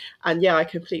womb. And yeah, I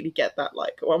completely get that.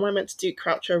 Like, what am I meant to do?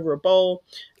 Crouch over a bowl?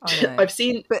 I've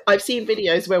seen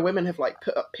videos where women have like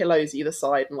put up pillows either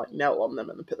side and like knelt on them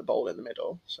and then put the bowl in the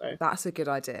middle. So that's a good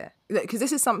idea, because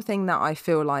this is something that I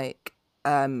feel like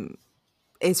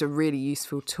is a really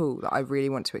useful tool that I really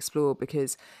want to explore,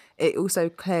 because it also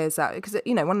clears out, because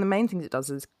one of the main things it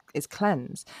does is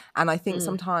cleanse. And I think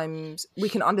sometimes we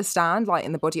can understand, like,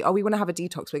 in the body, we want to have a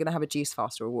detox, we're going to have a juice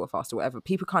fast or a water fast or whatever.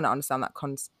 People kind of understand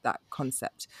that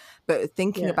concept, but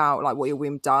thinking about like what your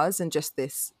womb does, and just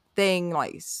this thing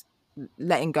like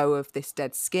letting go of this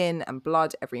dead skin and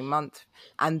blood every month,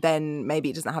 and then maybe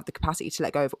it doesn't have the capacity to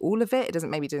let go of all of it. It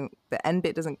doesn't, the end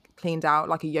bit doesn't cleaned out.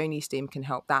 Like a yoni steam can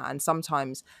help that, and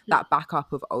sometimes that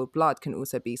backup of old blood can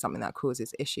also be something that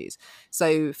causes issues.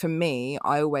 So for me,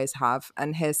 I always have,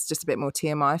 and here's just a bit more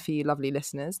TMI for you lovely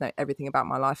listeners, know everything about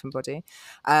my life and body.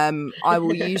 I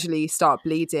will usually start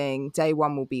bleeding, day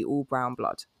one will be all brown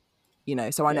blood.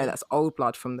 So I know that's old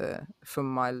blood from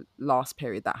my last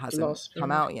period that hasn't come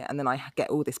out yet. And then I get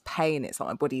all this pain. It's like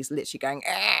my body's literally going,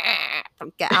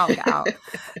 get out.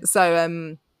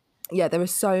 So, there are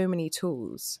so many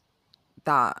tools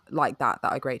that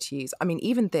are great to use. I mean,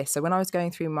 even this. So when I was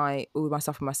going through all my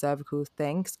stuff with my cervical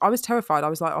thing, I was terrified. I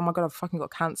was like, oh my God, I've fucking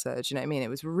got cancer. Do you know what I mean? It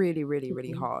was really, really,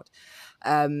 really hard.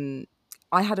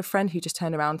 I had a friend who just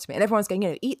turned around to me, and everyone's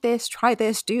going, eat this, try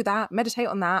this, do that, meditate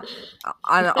on that.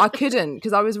 And I couldn't,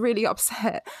 because I was really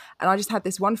upset. And I just had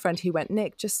this one friend who went,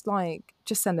 Nick, just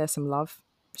send her some love.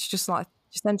 She's just like,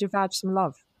 just send your vag some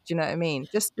love. Do you know what I mean?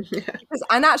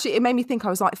 And actually it made me think, I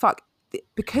was like, fuck,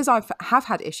 because have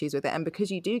had issues with it, and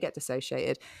because you do get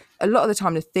dissociated, a lot of the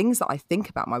time the things that I think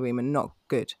about my womb are not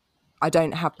good. I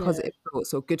don't have positive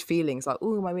thoughts or good feelings, like,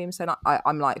 oh, my womb's so nice.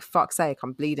 I'm like, fuck's sake,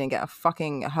 I'm bleeding, it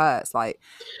fucking hurts. Like,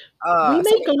 we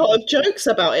make a lot of jokes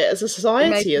about it as a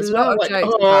society as well. Like,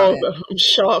 I'm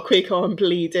shark week, I'm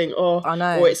bleeding, I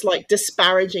know. Or it's like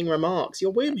disparaging remarks. Your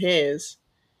womb hears.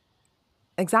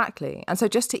 Exactly. And so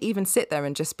just to even sit there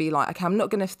and just be like, okay, I'm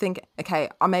not going to think, okay,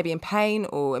 I may be in pain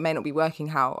or it may not be working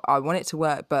how I want it to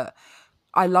work, but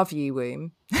I love you,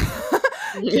 womb.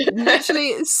 Literally,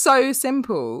 it's so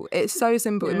simple. It's so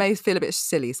simple. It may feel a bit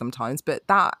silly sometimes, but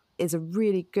that is a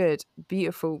really good,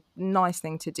 beautiful, nice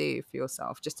thing to do for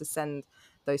yourself, just to send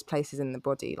those places in the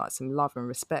body like some love and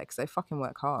respect, because they fucking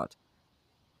work hard.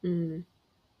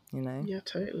 Yeah,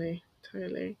 totally.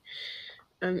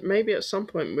 And maybe at some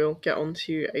point we'll get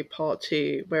onto a part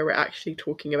 2 where we're actually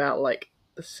talking about like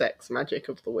the sex magic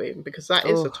of the womb, because that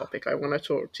is a topic I want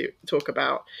to talk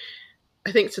about.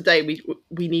 I think today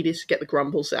we needed to get the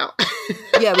grumbles out.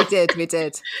 Yeah, we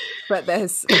did. But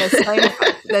there's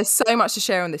so much to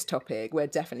share on this topic. We're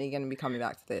definitely going to be coming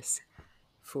back to this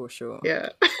for sure. Yeah,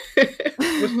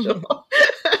 for sure.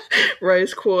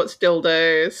 Rose quartz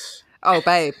dildos. Oh,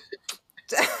 babe,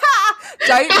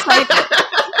 don't say that.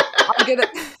 I'm gonna.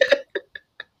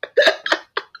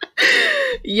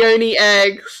 Yoni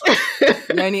eggs.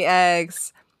 Yoni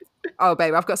eggs. Oh,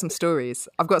 babe, I've got some stories.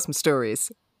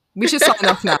 We should sign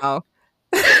off now.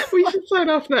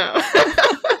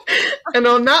 And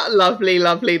on that lovely,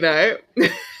 lovely note,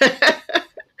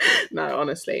 no,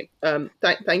 honestly,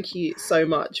 thank you so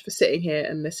much for sitting here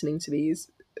and listening to these.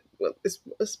 Well,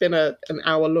 it's been an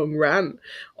hour-long rant.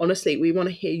 Honestly, we want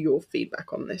to hear your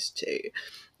feedback on this too.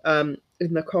 In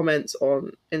the comments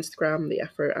on Instagram, the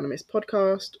Afro Animist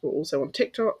Podcast, or also on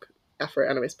TikTok, Afro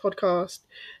Animist Podcast.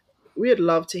 We'd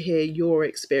love to hear your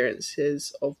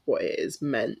experiences of what it is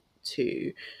meant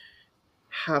to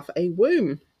have a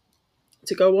womb,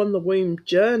 to go on the womb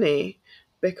journey,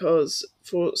 because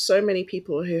for so many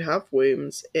people who have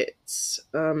wombs, it's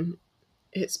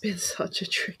been such a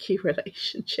tricky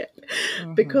relationship,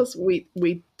 because we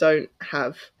don't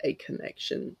have a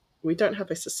connection. We don't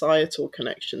have a societal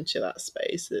connection to that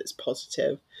space that's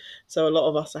positive. So a lot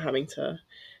of us are having to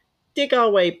dig our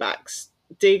way back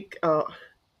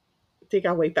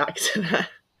to that.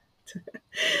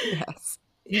 Yes.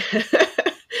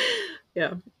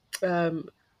 Yeah.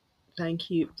 Thank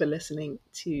you for listening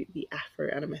to the Afro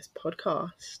Animist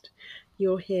Podcast.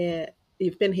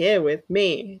 You've been here with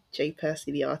me, Jay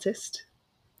Percy the artist.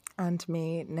 And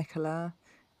me, Nicola.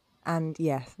 And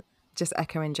yes, just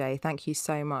echoing Jay, thank you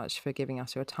so much for giving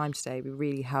us your time today. We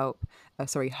really hope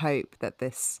that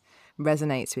this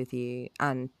resonates with you,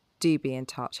 and do be in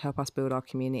touch. Help us build our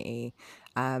community.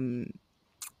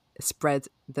 Spread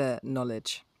the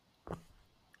knowledge.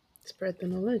 Spread the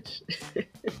knowledge.